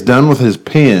guy is done with his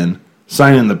pen,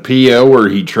 signing the PO where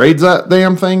he trades that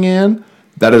damn thing in,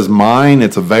 that is mine.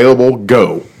 It's available.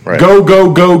 Go. Right.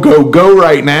 Go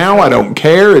right now. I don't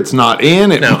care. It's not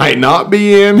in. It might not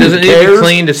be in. Does it need to be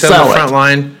clean to sell the front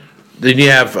line? Then you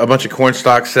have a bunch of corn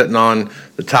stalks sitting on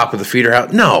the top of the feeder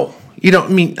house? No. You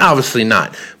don't mean obviously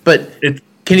not. But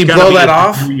can you blow that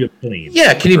off?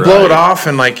 Yeah, can you blow it off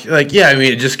and like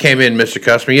it just came in, Mr.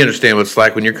 Customer. You understand what it's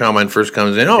like when your combine first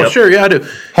comes in. Oh, sure, yeah, I do.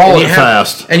 Haul it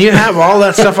fast. And you have all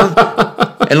that stuff on.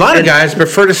 And a lot of guys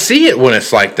prefer to see it when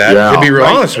it's like that, to be real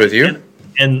honest with you.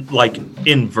 And like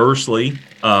inversely,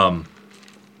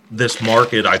 this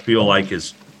market I feel like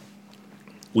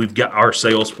we've got our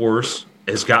sales force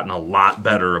has gotten a lot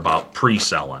better about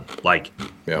pre-selling. Like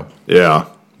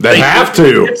They have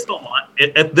to.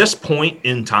 At this point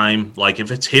in time, like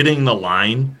if it's hitting the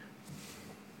line,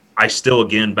 I still,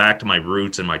 again, back to my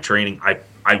roots and my training.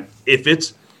 If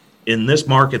it's in this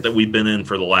market that we've been in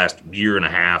for the last year and a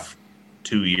half,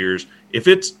 2 years, if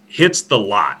it hits the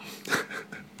lot,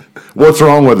 what's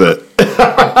wrong with it?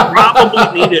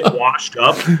 Probably need it washed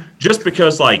up, just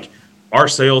because like our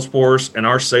sales force and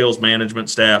our sales management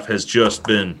staff has just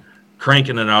been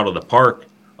cranking it out of the park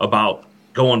about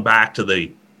going back to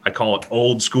the, I call it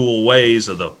old school ways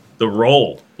of the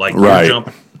roll. Like you're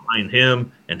jumping behind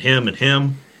him and him and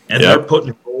him, and they're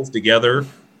putting rolls together.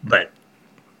 But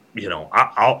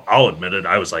I'll admit it.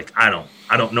 I was like, I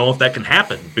don't know if that can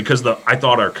happen because I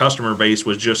thought our customer base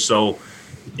was just so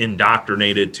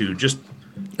indoctrinated to just.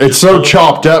 It's so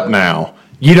chopped up now.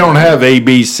 You don't have A,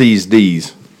 B, C's,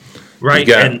 D's. right?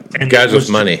 You got guys with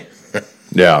money.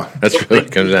 Yeah. That's really what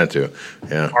it comes down to.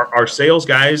 Yeah. Our sales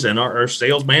guys and our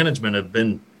sales management have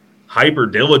been hyper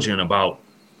diligent about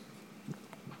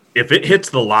if it hits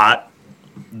the lot,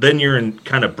 then you're in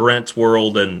kind of Brent's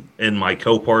world and my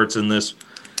co-parts in this.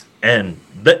 And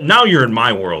now you're in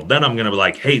my world. Then I'm going to be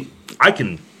like, hey,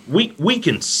 we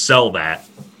can sell that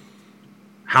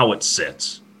how it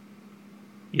sits.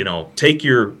 You know, take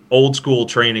your old school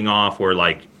training off where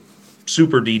like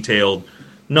super detailed.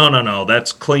 No,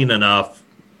 that's clean enough.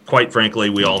 Quite frankly,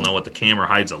 we all know what the camera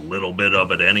hides a little bit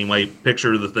of it anyway.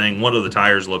 Picture the thing. What do the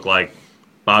tires look like?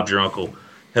 Bob's your uncle.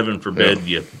 Heaven forbid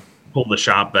you pull the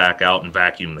shop vac out and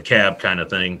vacuum the cab kind of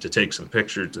thing to take some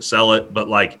pictures to sell it. But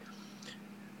like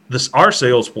our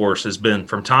sales force has been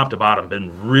from top to bottom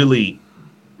been really,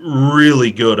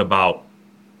 really good about.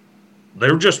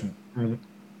 They're just,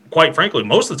 quite frankly,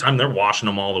 most of the time they're washing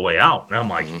them all the way out. And I'm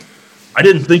like, I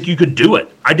didn't think you could do it.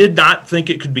 I did not think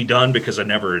it could be done because I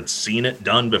never had seen it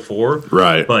done before.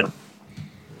 Right. But,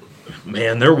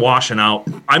 man, they're washing out.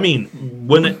 I mean,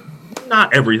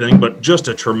 not everything, but just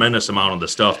a tremendous amount of the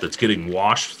stuff that's getting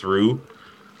washed through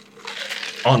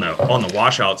on the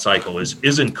washout cycle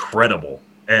is incredible.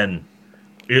 And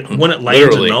when it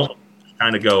lands and melts,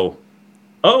 kind of go,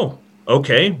 oh,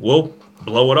 okay, we'll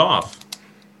blow it off.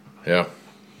 Yeah.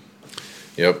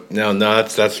 Yep. No,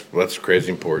 that's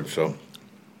crazy important. So,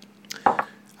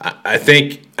 I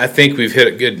think we've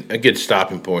hit a good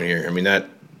stopping point here. I mean that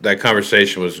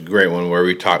conversation was a great one where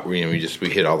we talked. We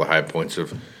hit all the high points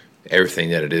of everything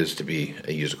that it is to be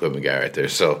a used equipment guy right there.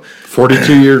 So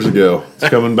 42 years ago, it's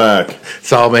coming back.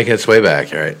 It's all making its way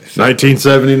back, right? So,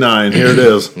 1979. Here it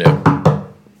is. Yeah.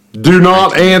 Do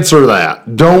not answer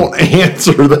that. Don't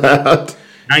answer that.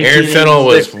 Aaron Fennell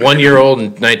was 1 year old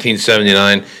in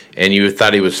 1979, and you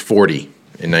thought he was 40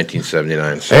 in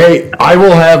 1979. So. Hey, I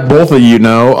will have both of you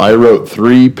know I wrote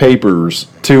 3 papers,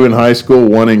 2 in high school,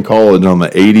 1 in college on the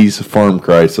 80s farm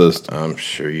crisis. I'm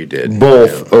sure you did.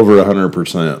 Both over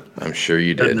 100%. I'm sure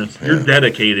you did. Goodness, you're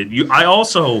dedicated. I'm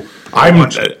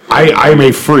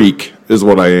a freak, is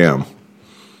what I am.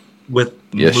 With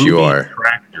yes, movie you are.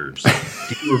 Tractors.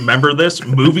 Do you remember this?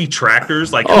 Movie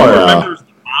tractors? Like, who remembers the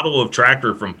model of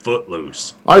tractor from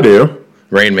Footloose? I do.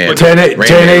 Rain Man.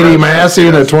 1080 Massey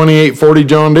and a 2840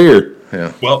 John Deere.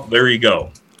 Yeah. Well, there you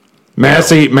go.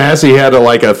 Massey had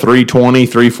a 320,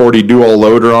 340 dual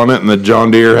loader on it, and the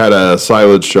John Deere had a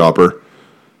silage chopper.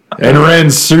 And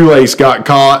Ren's shoelace got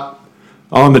caught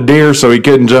on the deer, so he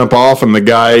couldn't jump off, and the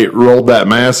guy rolled that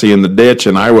Massey in the ditch,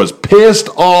 and I was pissed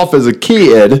off as a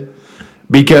kid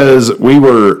because we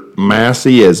were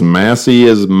Massey as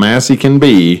Massey can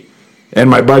be, and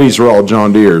my buddies were all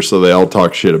John Deere, so they all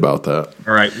talk shit about that.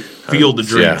 All right, Field of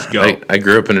Dreams, go. I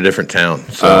grew up in a different town.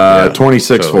 So,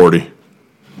 2640.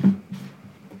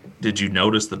 Did you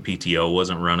notice the PTO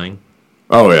wasn't running?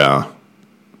 Oh, yeah.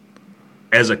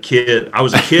 As a kid, I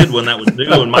was a kid when that was new,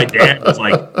 and my dad was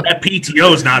like, "That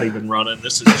PTO is not even running.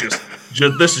 This is just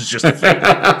a thing."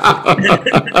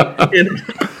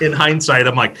 in hindsight,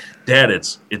 I'm like, "Dad,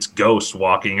 it's ghosts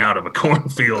walking out of a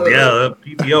cornfield." Yeah, the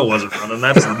PTO wasn't running.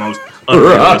 That's the most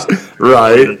unrealistic.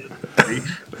 Right.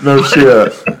 No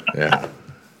shit. Yeah.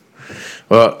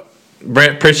 Well,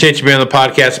 Brent, appreciate you being on the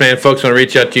podcast, man. Folks want to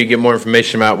reach out to you, get more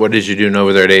information about what it is you're doing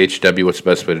over there at AHW. What's the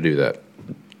best way to do that?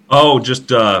 Oh, just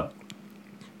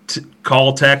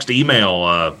call, text,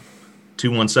 email.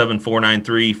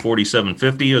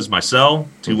 217-493-4750 is my cell.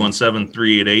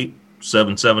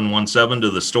 217-388-7717 to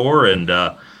the store. And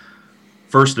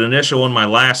first initial in my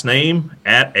last name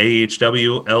at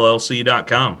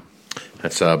ahwllc.com.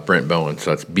 That's Brent Bowen.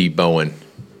 So that's B Bowen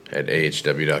at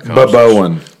ahw.com.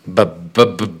 Bowen.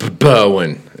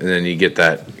 Bowen. And then you get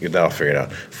that all figured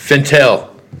out.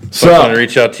 Fintel. So I want to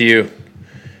reach out to you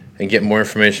and get more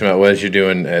information about what you're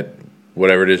doing at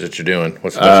whatever it is that you're doing.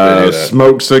 What's the best way to do that?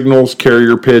 Smoke Signals,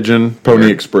 Carrier Pigeon, Pony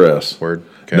Express. Word.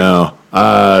 Okay. No.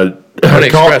 Pony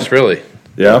Express, really?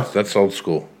 Yeah. That's old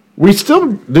school. We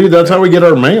still, dude, that's how we get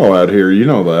our mail out here. You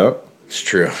know that. It's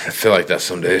true. I feel like that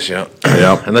some days, yeah.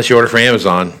 Yeah. Unless you order from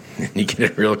Amazon, you get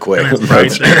it real quick.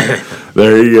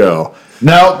 There you go.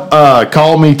 Now,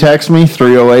 call me, text me,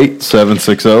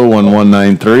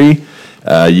 308-760-1193.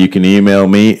 You can email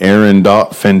me,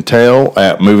 aaron.fintel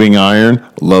at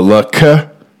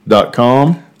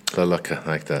movingironlalukka.com. Lalukka,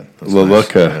 like that.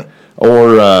 Lalukka. Nice. Yeah.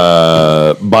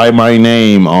 Or by my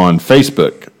name on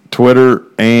Facebook, Twitter,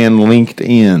 and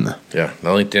LinkedIn. Yeah, the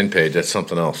LinkedIn page, that's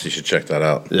something else. You should check that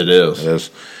out. It is. It is.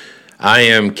 I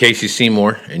am Casey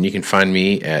Seymour, and you can find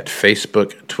me at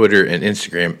Facebook, Twitter, and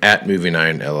Instagram at Moving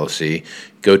Iron LLC.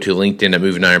 Go to LinkedIn at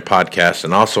Moving Iron Podcast,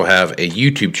 and also have a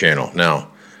YouTube channel. Now,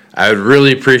 I would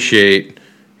really appreciate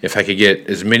if I could get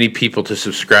as many people to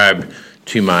subscribe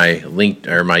to my link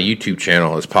or my YouTube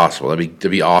channel as possible.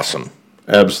 That'd be awesome.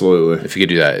 Absolutely. If you could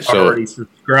do that. So Already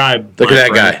subscribed. look at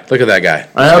that guy. Look at that guy.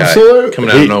 Absolutely.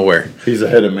 Coming out of nowhere. He's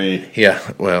ahead of me. Yeah.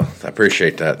 Well, I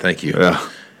appreciate that. Thank you. Yeah.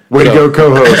 Way to go,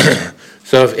 co-host.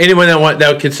 So if anyone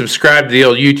that can subscribe to the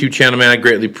old YouTube channel, man, I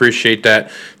greatly appreciate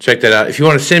that. Check that out. If you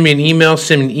want to send me an email at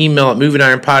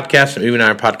movingironpodcast at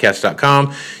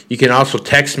movingironpodcast.com. You can also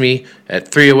text me at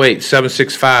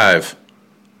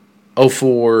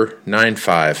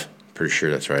 308-765-0495. Pretty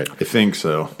sure that's right. I think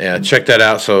so. Yeah, check that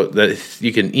out. So that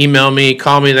you can email me,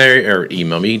 call me there, or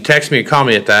email me. You can text me or call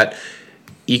me at that.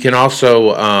 You can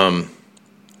also...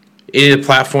 any of the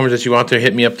platforms that you want there,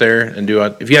 hit me up there and do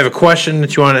it. If you have a question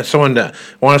that you want us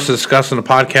to discuss on the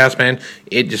podcast, man,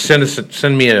 just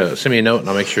send me a note and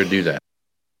I'll make sure to do that.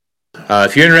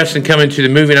 If you're interested in coming to the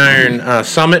Moving Iron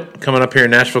Summit coming up here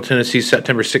in Nashville, Tennessee,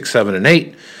 September 6th, 7, and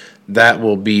 8,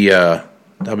 that'll be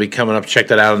coming up. Check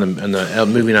that out on the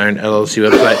Moving Iron LLC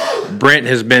website. Brent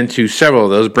has been to several of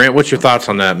those. Brent, what's your thoughts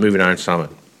on that Moving Iron Summit?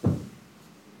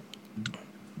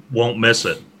 Won't miss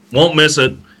it.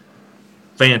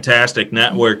 Fantastic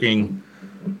networking,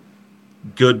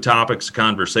 good topics of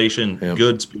conversation,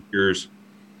 good speakers,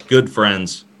 good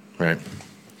friends. Right.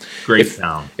 Great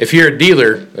town. If you're a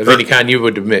dealer of any kind, you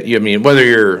would admit. I mean, whether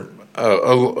you're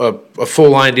a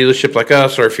full line dealership like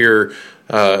us, or if you're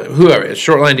whoever, a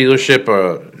short line dealership,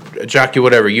 a jockey,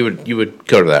 whatever, you would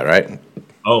go to that, right?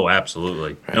 Oh,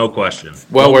 absolutely, right. No question.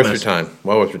 Well worth your time.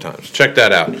 So check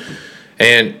that out.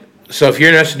 And so if you're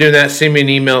interested in doing that, send me an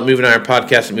email at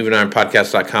movingironpodcast at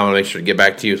movingironpodcast.com. I'll make sure to get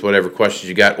back to you with whatever questions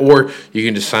you got. Or you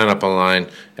can just sign up online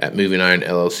at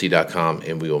movingironllc.com,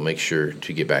 and we will make sure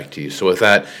to get back to you. So with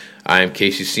that, I am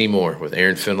Casey Seymour with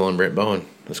Aaron Findle and Brent Bowen.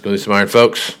 Let's go do some iron,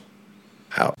 folks.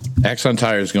 Out. Axon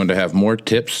Tire is going to have more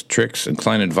tips, tricks, and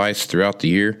client advice throughout the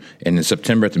year and in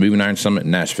September at the Moving Iron Summit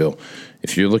in Nashville.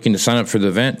 If you're looking to sign up for the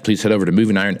event, please head over to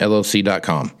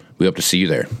movingironllc.com. We hope to see you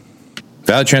there.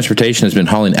 Valley Transportation has been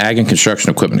hauling ag and construction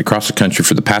equipment across the country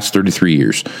for the past 33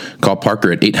 years. Call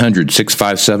Parker at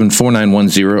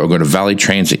 800-657-4910 or go to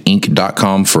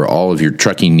valleytransitinc.com for all of your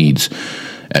trucking needs.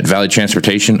 At Valley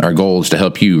Transportation, our goal is to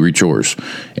help you reach yours.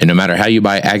 And no matter how you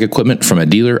buy ag equipment from a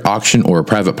dealer, auction, or a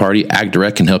private party,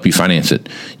 AgDirect can help you finance it.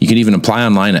 You can even apply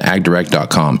online at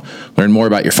agdirect.com. Learn more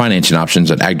about your financing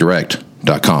options at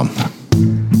agdirect.com.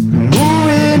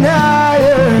 Moving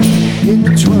higher in the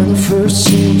 21st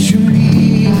century.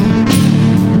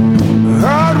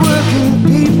 Hard-working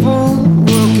people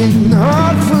working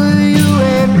hard for you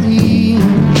and me.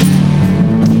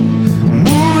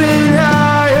 Moving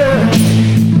higher,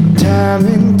 time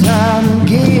and time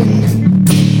again.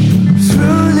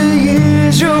 Through the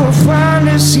years you'll find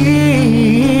us here.